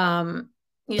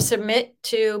 You submit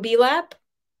to B-Lab,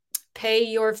 pay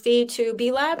your fee to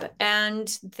B-Lab, and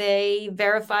they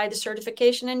verify the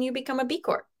certification, and you become a B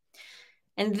Corp.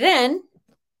 And then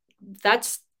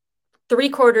that's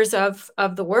 3/4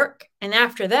 of the work. And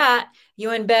after that, you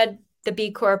embed the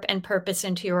B Corp and purpose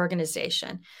into your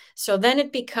organization. So then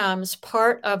it becomes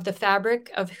part of the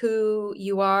fabric of who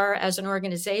you are as an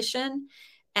organization.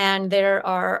 And there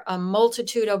are a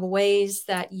multitude of ways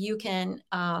that you can,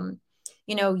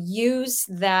 use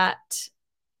that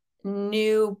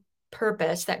new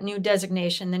purpose, that new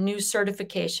designation, the new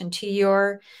certification to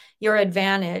your your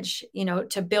advantage,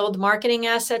 to build marketing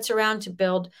assets around, to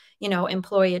build,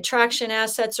 employee attraction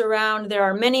assets around. There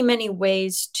are many, many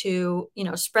ways to,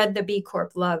 spread the B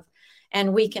Corp love.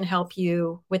 And we can help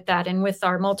you with that, and with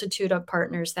our multitude of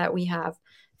partners that we have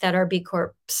that are B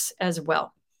Corps as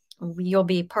well. You'll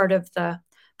be part of the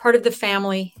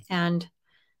family, and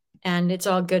it's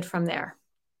all good from there.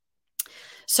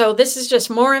 So this is just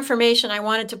more information I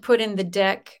wanted to put in the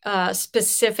deck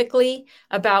specifically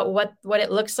about what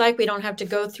it looks like. We don't have to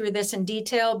go through this in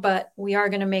detail, but we are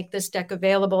going to make this deck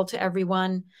available to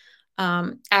everyone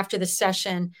after the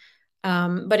session.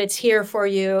 But it's here for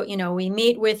you. We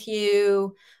meet with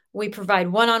you. We provide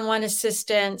one-on-one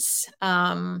assistance,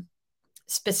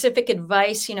 specific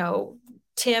advice.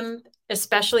 Tim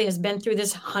especially has been through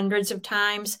this hundreds of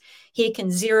times. He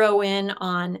can zero in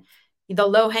on the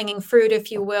low-hanging fruit,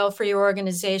 if you will, for your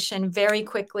organization very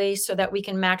quickly, so that we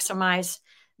can maximize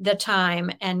the time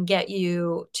and get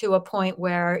you to a point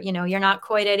where, you're not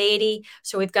quite at 80.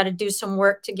 So we've got to do some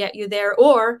work to get you there,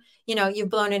 or, you've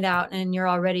blown it out and you're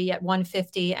already at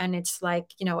 150 and it's like,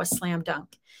 a slam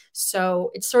dunk.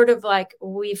 So it's sort of like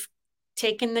we've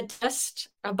taken the test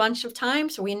a bunch of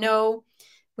times. We know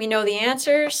the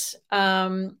answers.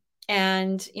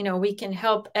 And, we can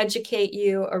help educate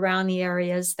you around the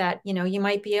areas that, you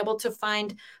might be able to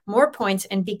find more points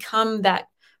and become that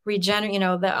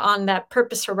on that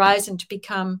purpose horizon to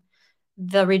become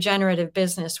the regenerative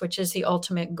business, which is the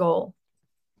ultimate goal.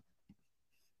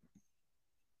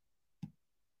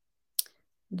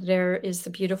 There is the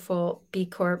beautiful B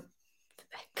Corp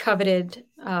coveted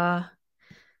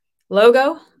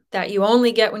logo that you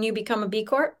only get when you become a B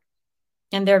Corp.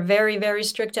 And they're very, very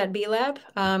strict at B Lab.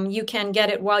 You can get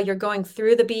it while you're going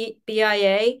through the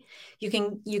BIA. You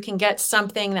can get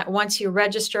something that once you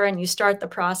register and you start the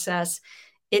process,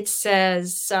 it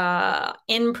says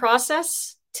in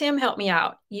process. Tim, help me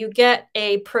out. You get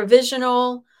a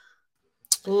provisional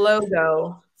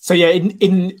logo. So yeah,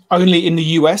 in only in the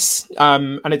US,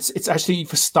 and it's actually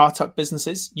for startup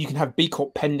businesses. You can have B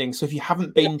Corp pending. So if you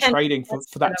haven't been trading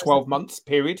for that 12 months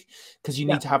period, because you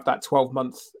need to have that 12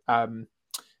 month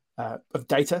of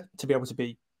data to be able to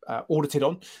be audited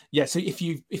on. Yeah, so if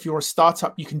you're a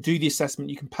startup, you can do the assessment,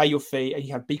 you can pay your fee, and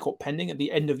you have B Corp pending at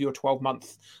the end of your 12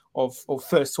 month or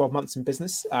first 12 months in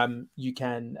business. You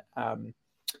can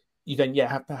you then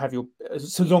have your,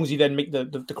 so long as you then meet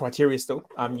the criteria still,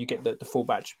 you get the full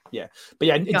badge. Yeah, but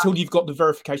yeah, until you've got the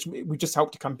verification. We just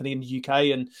helped a company in the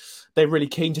UK, and they're really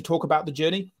keen to talk about the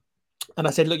journey. And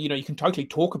I said, look, you can totally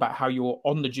talk about how you're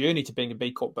on the journey to being a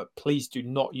B Corp, but please do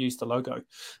not use the logo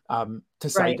to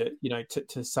say that,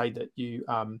 to say that you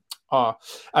are.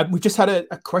 We've just had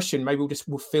a question. Maybe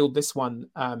we'll field this one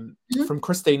from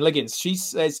Christine Liggins. She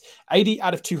says 80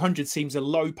 out of 200 seems a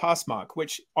low pass mark,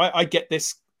 which I get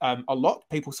this a lot.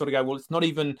 People sort of go, well, it's not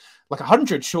even like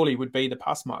 100 surely would be the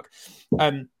pass mark.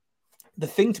 The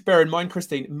thing to bear in mind,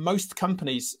 Christine, most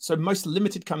companies, so most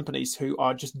limited companies who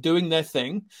are just doing their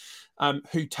thing,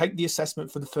 who take the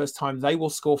assessment for the first time, they will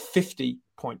score 50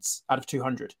 points out of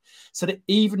 200. So to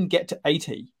even get to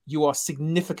 80, you are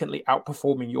significantly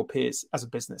outperforming your peers as a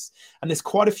business. And there's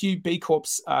quite a few B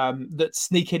Corps that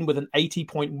sneak in with an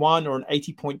 80.1 or an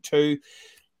 80.2.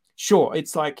 Sure,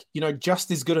 it's like,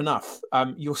 just is good enough.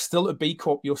 You're still a B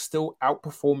Corp. You're still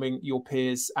outperforming your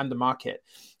peers and the market.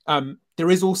 There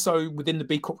is also within the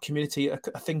B Corp community a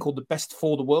thing called the best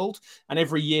for the world, and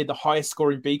every year the highest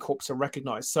scoring B Corps are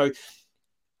recognized. So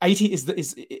 80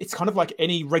 it's kind of like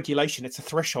any regulation. It's a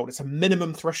threshold. It's a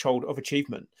minimum threshold of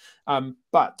achievement.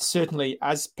 But certainly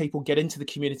as people get into the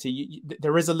community,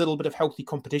 there is a little bit of healthy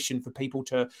competition for people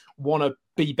to want to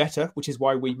be better, which is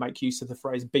why we make use of the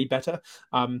phrase be better,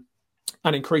 and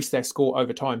increase their score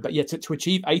over time. But yeah, to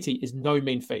achieve 80 is no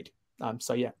mean feat.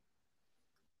 So yeah.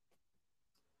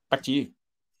 Back to you.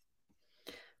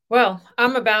 Well,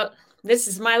 this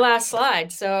is my last slide.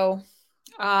 So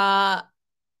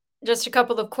just a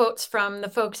couple of quotes from the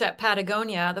folks at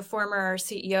Patagonia, the former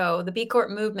CEO. The B Corp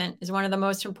movement is one of the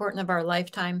most important of our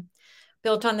lifetime,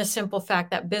 built on the simple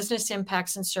fact that business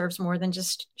impacts and serves more than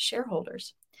just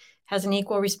shareholders, has an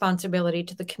equal responsibility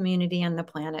to the community and the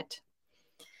planet.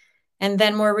 And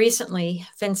then more recently,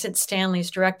 Vincent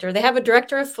Stanley's director. They have a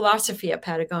director of philosophy at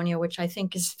Patagonia, which I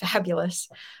think is fabulous.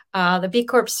 The B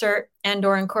Corp cert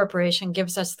and/or incorporation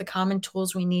gives us the common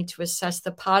tools we need to assess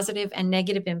the positive and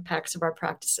negative impacts of our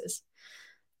practices,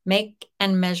 make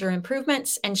and measure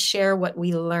improvements, and share what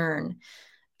we learn.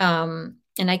 And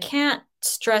I can't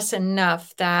stress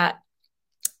enough that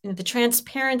the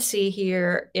transparency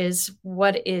here is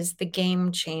what is the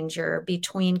game changer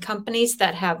between companies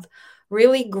that have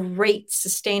really great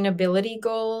sustainability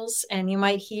goals. And you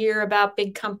might hear about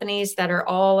big companies that are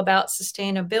all about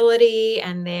sustainability,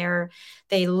 and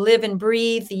they live and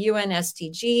breathe the UN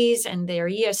SDGs, and their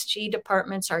ESG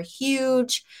departments are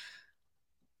huge.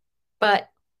 But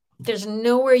there's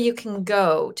nowhere you can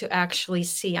go to actually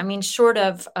see. I mean, short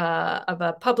of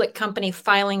a public company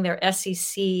filing their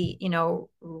SEC,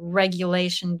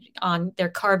 regulation on their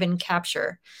carbon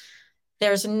capture,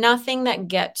 there's nothing that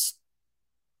gets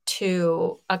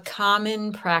to a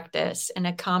common practice and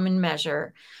a common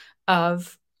measure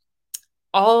of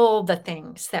all the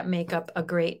things that make up a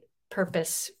great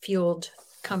purpose-fueled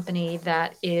company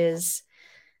that is,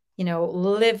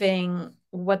 living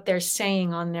what they're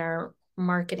saying on their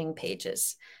marketing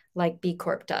pages, like B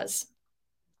Corp does.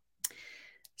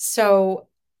 So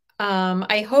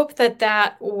I hope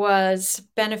that was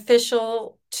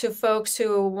beneficial to folks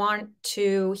who want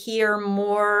to hear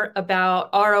more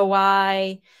about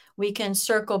ROI. We can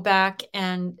circle back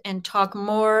and talk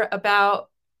more about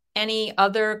any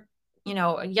other,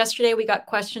 yesterday we got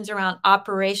questions around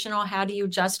operational. How do you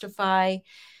justify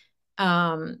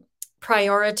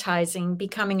prioritizing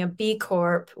becoming a B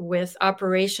Corp with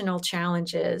operational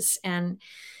challenges? And,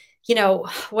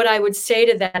 what I would say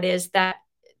to that is that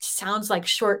it sounds like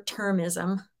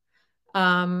short-termism.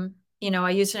 I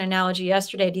used an analogy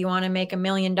yesterday. Do you want to make $1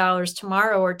 million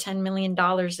tomorrow or $10 million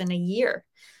in a year?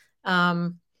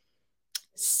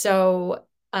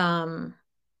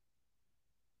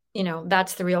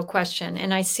 That's the real question.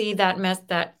 And I see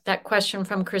that question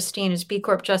from Christine, is B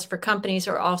Corp just for companies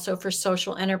or also for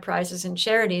social enterprises and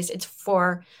charities? It's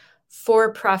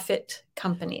for-profit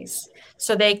companies.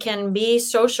 So they can be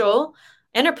social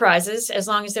enterprises as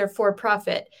long as they're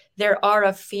for-profit. There are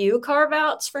a few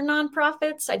carve-outs for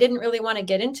nonprofits. I didn't really want to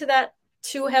get into that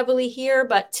too heavily here,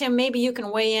 but Tim, maybe you can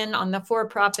weigh in on the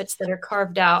for-profits that are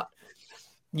carved out.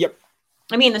 Yep.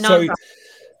 I mean, the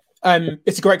nonprofits.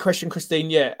 It's a great question, Christine.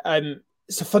 Yeah.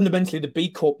 So fundamentally, the B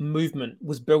Corp movement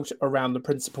was built around the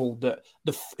principle that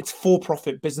it's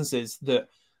for-profit businesses that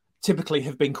typically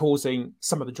have been causing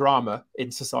some of the drama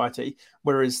in society,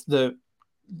 whereas the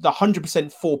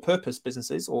 100% for-purpose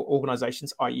businesses or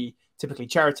organizations, i.e. typically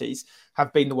charities,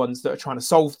 have been the ones that are trying to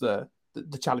solve the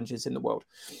challenges in the world.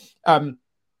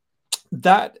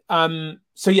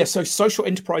 So social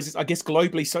enterprises, I guess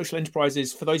globally, social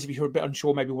enterprises, for those of you who are a bit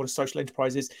unsure maybe what a social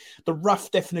enterprise is, the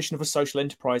rough definition of a social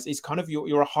enterprise is kind of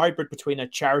you're a hybrid between a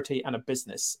charity and a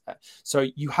business. So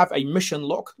you have a mission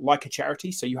lock like a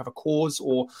charity. So you have a cause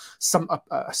or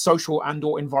a social and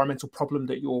or environmental problem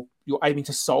that you're aiming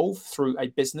to solve through a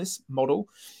business model.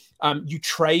 You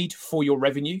trade for your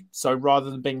revenue. So rather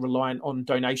than being reliant on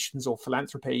donations or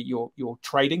philanthropy, you're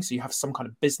trading. So you have some kind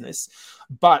of business.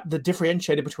 But the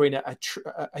differentiator between a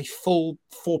full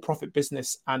for-profit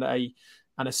business and a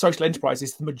social enterprise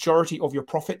is the majority of your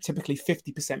profit, typically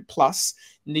 50% plus,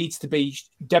 needs to be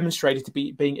demonstrated to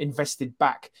be being invested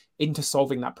back into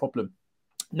solving that problem.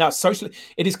 Now, socially,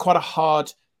 it is quite a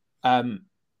hard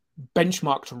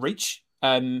benchmark to reach.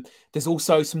 There's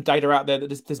also some data out there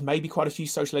that there's maybe quite a few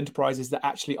social enterprises that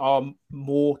actually are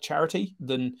more charity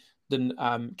than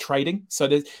trading. So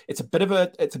it's a bit of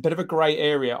a gray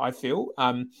area, I feel.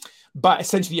 But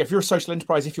essentially, if you're a social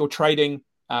enterprise, if you're trading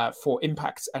for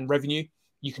impact and revenue,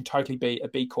 you can totally be a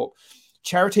B Corp.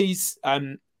 Charities,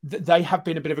 they have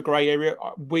been a bit of a grey area.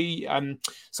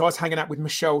 So I was hanging out with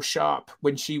Michelle Sharp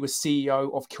when she was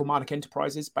CEO of Kilmarnock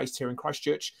Enterprises, based here in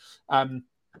Christchurch.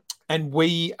 And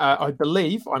we, I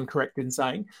believe I'm correct in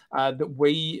saying that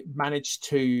we managed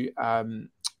to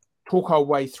talk our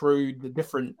way through the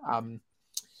different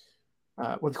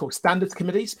what they call standards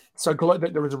committees. So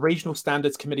there is a regional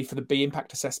standards committee for the B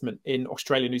impact assessment in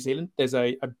Australia, New Zealand. There's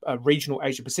a regional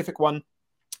Asia Pacific one.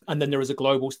 And then there is a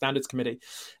global standards committee.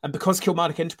 And because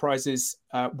Kilmarnock Enterprises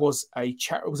was a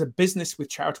business with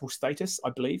charitable status, I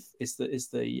believe, is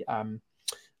the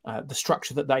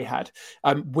structure that they had,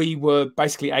 we were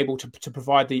basically able to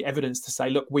provide the evidence to say,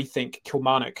 look, we think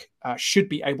Kilmarnock should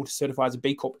be able to certify as a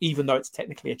B Corp, even though it's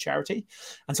technically a charity.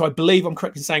 And so I believe I'm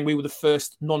correct in saying we were the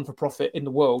first non-for-profit in the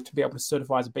world to be able to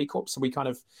certify as a B Corp. So we kind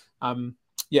of,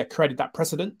 created that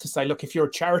precedent to say, look, if you're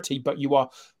a charity, but you are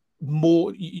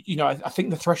more, I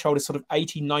think the threshold is sort of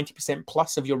 80-90%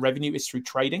 plus of your revenue is through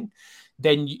trading,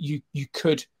 then you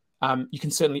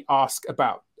can certainly ask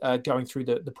about going through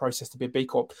the process to be a B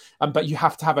Corp, but you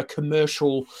have to have a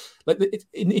commercial, like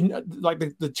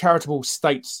the charitable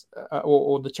states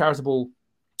or the charitable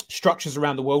structures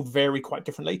around the world vary quite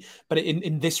differently. But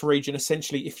in this region,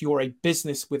 essentially, if you're a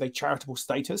business with a charitable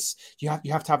status, you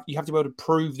have to be able to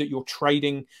prove that you're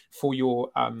trading for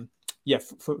your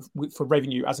for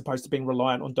revenue as opposed to being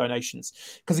reliant on donations.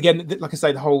 Because again, like I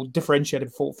say, the whole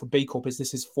differentiator for B Corp is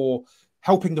this is for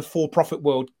helping the for-profit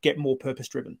world get more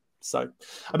purpose-driven. So,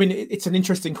 I mean, it's an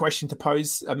interesting question to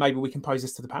pose. Maybe we can pose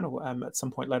this to the panel at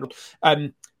some point later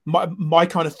on. My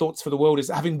kind of thoughts for the world is,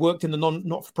 having worked in the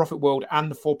not-for-profit world and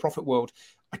the for-profit world,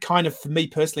 I kind of, for me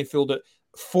personally, feel that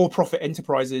for-profit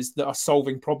enterprises that are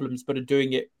solving problems but are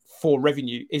doing it for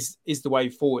revenue is the way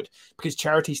forward, because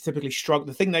charities typically struggle.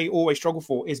 The thing they always struggle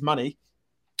for is money,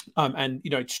 and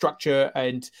structure,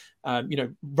 and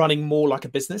running more like a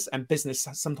business. And business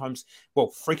sometimes,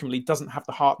 frequently, doesn't have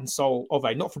the heart and soul of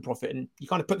a not-for-profit. And you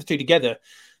kind of put the two together,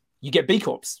 you get B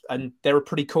Corps, and they're a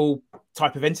pretty cool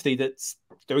type of entity that's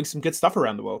doing some good stuff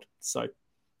around the world. So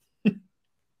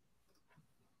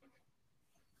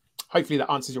hopefully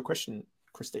that answers your question,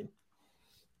 Christine.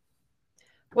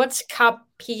 What's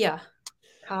kapia?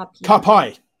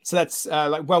 Kapai. So that's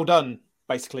like well done,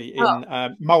 basically, in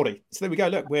Māori. So there we go.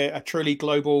 Look, we're a truly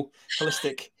global,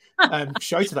 holistic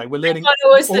show today. We're learning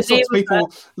all sorts of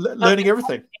people, learning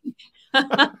everything.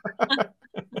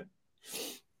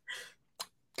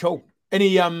 Cool.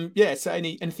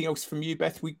 Anything else from you,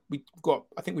 Beth?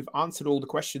 I think we've answered all the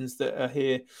questions that are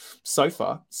here so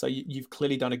far. So you've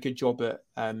clearly done a good job at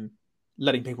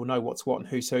letting people know what's what and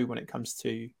who's who when it comes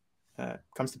to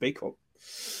B Corp.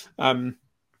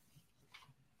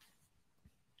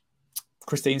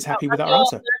 Christine's happy with our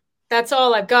answer. That's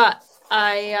all I've got.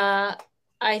 I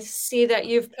see that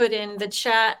you've put in the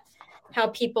chat how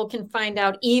people can find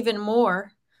out even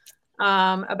more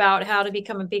about how to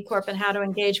become a B Corp and how to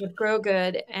engage with Grow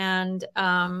Good. And,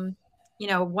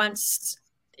 once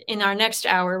in our next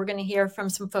hour, we're going to hear from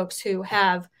some folks who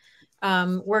have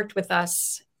worked with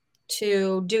us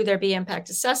to do their B Impact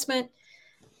assessment.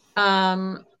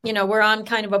 We're on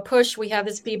kind of a push. We have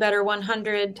this Be Better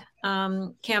 100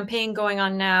 campaign going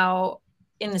on now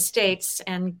in the States.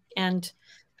 And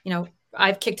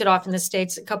I've kicked it off in the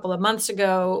States a couple of months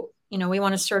ago. We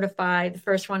want to certify the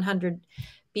first 100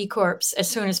 B Corps as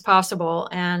soon as possible.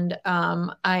 And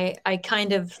I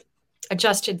kind of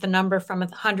adjusted the number from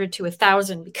 100 to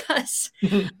 1,000 because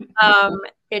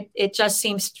it just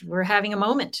seems we're having a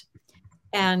moment.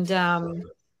 And,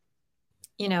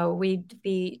 we'd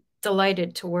be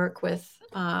delighted to work with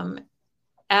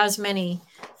as many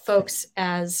folks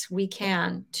as we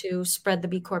can to spread the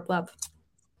B Corp love.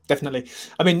 Definitely.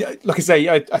 I mean, like I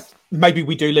say, maybe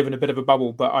we do live in a bit of a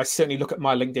bubble, but I certainly look at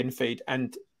my LinkedIn feed,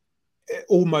 and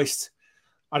almost,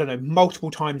 I don't know,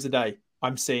 multiple times a day,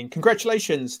 I'm seeing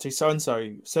congratulations to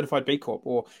so-and-so certified B Corp,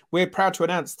 or we're proud to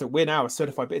announce that we're now a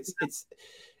certified. It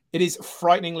is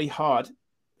frighteningly hard,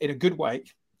 in a good way,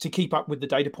 to keep up with the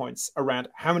data points around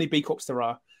how many B Corps there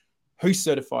are, who's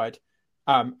certified,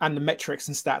 and the metrics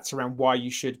and stats around why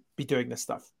you should be doing this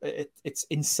stuff. It's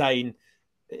insane.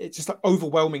 It's just like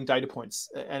overwhelming data points,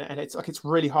 and it's like it's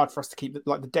really hard for us to keep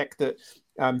like the deck that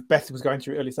Beth was going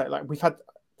through earlier. Like we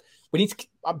need to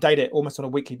update it almost on a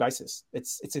weekly basis.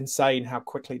 It's insane how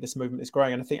quickly this movement is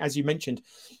growing. And I think, as you mentioned,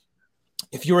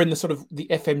 if you're in the sort of the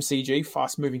FMCG,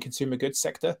 fast moving consumer goods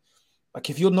sector, like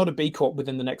if you're not a B Corp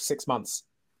within the next 6 months,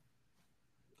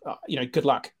 good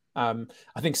luck. I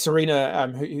think Serena,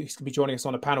 who's going to be joining us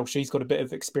on a panel, she's got a bit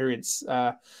of experience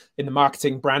in the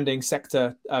marketing branding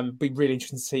sector. Be really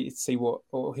interesting to see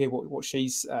what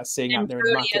she's seeing out there in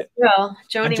the market.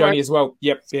 Joni as well.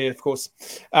 Yep, yeah, of course.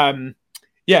 I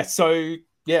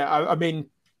mean,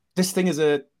 this thing is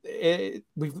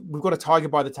we've got a tiger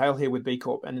by the tail here with B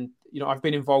Corp, and I've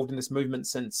been involved in this movement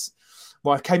since.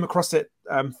 Well, I came across it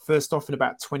first off in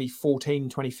about 2014,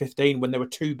 2015, when there were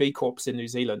 2 B Corps in New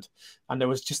Zealand, and there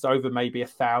was just over maybe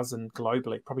 1,000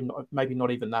 globally. Probably not, maybe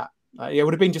not even that. It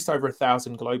would have been just over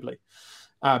 1,000 globally.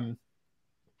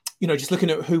 Just looking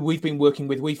at who we've been working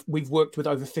with, we've worked with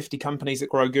over 50 companies at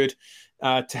Grow Good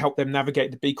to help them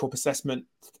navigate the B Corp assessment.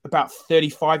 About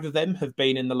 35 of them have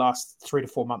been in the last 3 to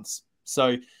 4 months.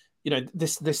 So,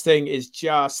 this thing is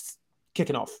just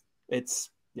kicking off. It's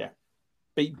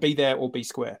be there or be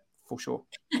square for sure.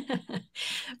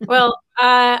 Well,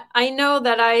 I know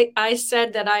that I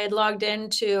said that I had logged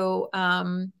into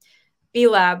B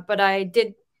Lab, but I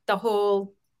did the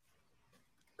whole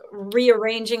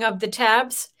rearranging of the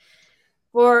tabs.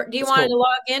 Or do you want to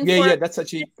log in? Yeah, that's a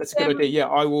good idea. Yeah,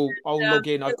 I'll log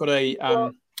in. I've got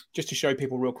a just to show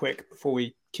people real quick before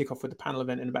we kick off with the panel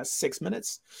event in about 6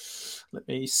 minutes. Let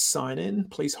me sign in.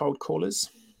 Please hold, callers.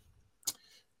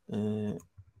 Come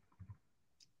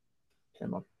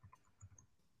on.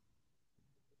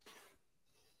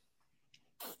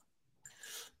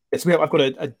 Yes, I've got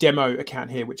a demo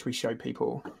account here which we show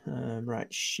people.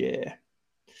 Right, share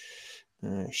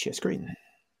screen.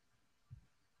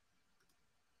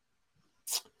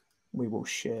 we will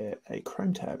share a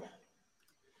Chrome tab,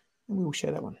 and we will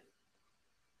share that one.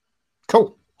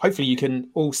 Cool. Hopefully you can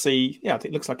all see. Yeah,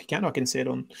 it looks like you can. I can see it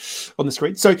on the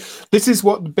screen. So this is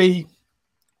what the B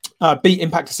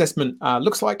impact assessment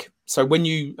looks like. So when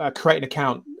you create an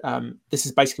account, this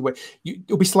is basically where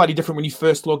it'll be slightly different when you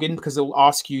first log in, because it'll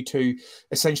ask you to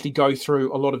essentially go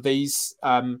through a lot of these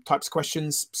types of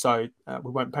questions. So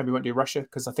we won't do Russia,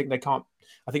 because I think they can't.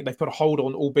 I think they've put a hold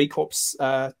on all B Corps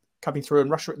coming through in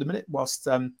Russia at the minute, whilst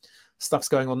stuff's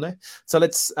going on there. So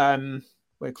let's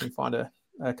where can we find a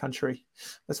country?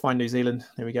 Let's find New Zealand.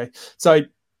 There we go. So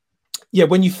yeah,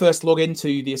 when you first log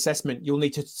into the assessment, you'll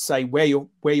need to say where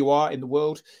you are in the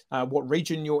world, what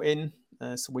region you're in.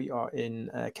 So we are in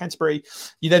Canterbury.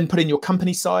 You then put in your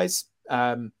company size.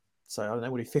 So I don't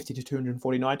know, what are 50 to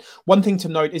 249. One thing to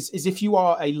note is if you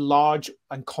are a large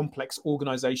and complex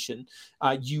organization,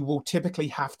 you will typically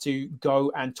have to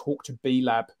go and talk to B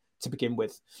Lab to begin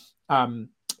with. Some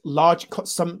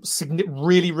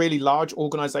really large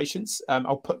organizations.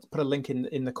 I'll put a link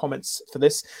in the comments for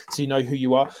this, so you know who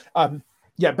you are.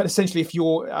 But essentially, if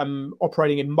you're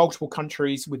operating in multiple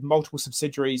countries with multiple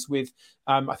subsidiaries, with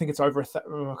I think it's over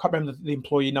I can't remember the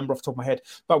employee number off the top of my head,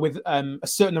 but with a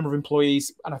certain number of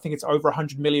employees, and I think it's over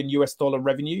 $100 million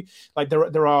revenue. Like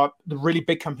there are the really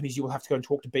big companies, you will have to go and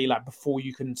talk to B Lab before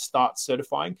you can start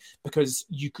certifying, because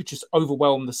you could just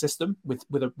overwhelm the system with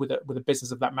a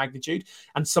business of that magnitude.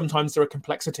 And sometimes there are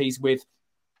complexities with.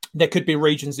 There could be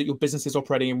regions that your business is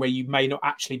operating in where you may not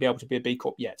actually be able to be a B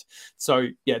Corp yet. So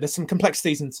yeah, there's some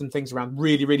complexities and some things around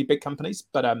really big companies.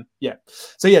 But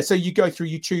so you go through,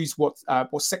 you choose what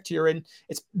sector you're in.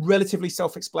 It's relatively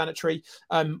self-explanatory.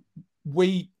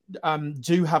 We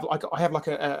do have I have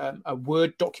a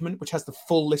Word document which has the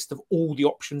full list of all the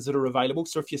options that are available.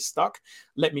 So if you're stuck,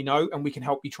 let me know and we can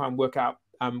help you try and work out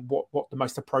what the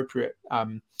most appropriate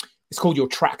it's called your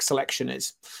track selection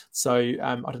is. So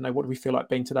I don't know, what do we feel like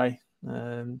being today?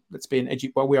 Let's be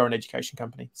we are an education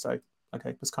company. So,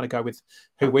 okay, let's kind of go with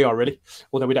who we are really,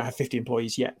 although we don't have 50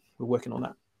 employees yet. We're working on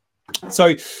that.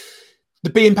 So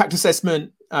the B impact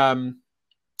assessment,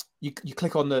 you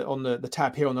click on the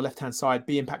tab here on the left-hand side,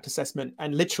 B impact assessment.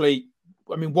 And literally,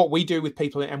 I mean, what we do with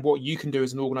people and what you can do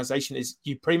as an organization is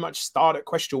you pretty much start at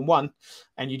question 1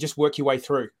 and you just work your way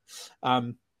through.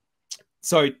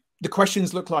 So the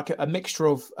questions look like a mixture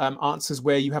of answers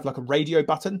where you have like a radio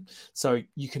button. So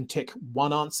you can tick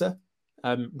one answer,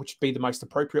 which would be the most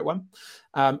appropriate one.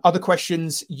 Other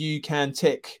questions, you can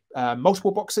tick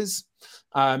multiple boxes.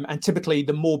 And typically,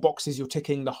 the more boxes you're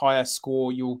ticking, the higher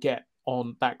score you'll get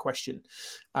on that question.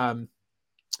 A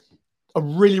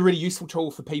really useful tool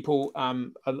for people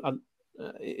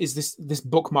is this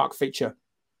bookmark feature.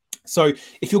 So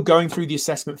if you're going through the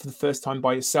assessment for the first time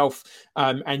by yourself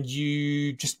and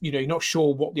you just, you're not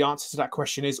sure what the answer to that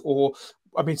question is, or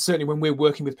I mean, certainly when we're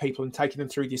working with people and taking them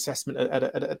through the assessment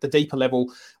at the deeper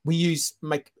level, we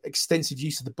make extensive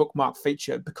use of the bookmark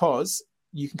feature, because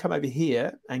you can come over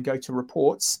here and go to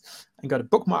reports and go to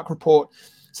bookmark report.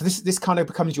 So this kind of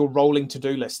becomes your rolling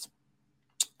to-do list.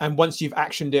 And once you've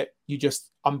actioned it, you just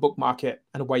unbookmark it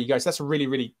and away you go. So that's a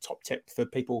really top tip for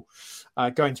people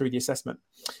going through the assessment.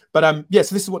 But so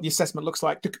this is what the assessment looks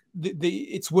like.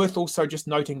 It's worth also just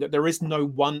noting that there is no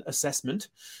one assessment.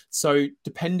 So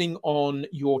depending on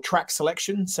your track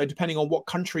selection, so depending on what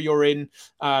country you're in,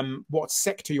 what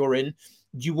sector you're in,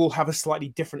 you will have a slightly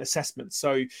different assessment.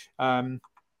 So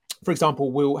for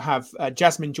example, we'll have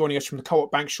Jasmine joining us from the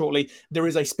Co-op Bank shortly. There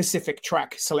is a specific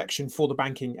track selection for the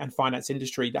banking and finance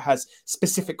industry that has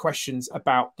specific questions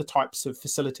about the types of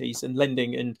facilities and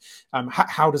lending and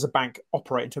how does a bank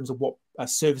operate in terms of what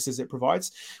services it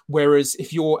provides. Whereas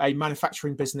if you're a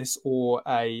manufacturing business or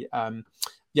a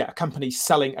company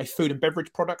selling a food and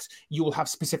beverage product, you will have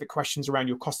specific questions around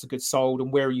your cost of goods sold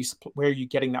and where are you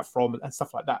getting that from and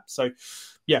stuff like that. So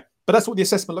yeah, but that's what the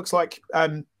assessment looks like.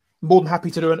 More than happy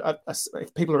to do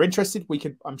if people are interested.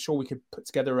 I'm sure we could put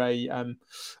together a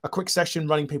quick session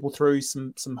running people through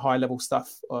some high level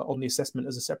stuff on the assessment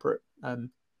as a separate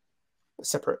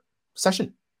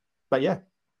session. But yeah,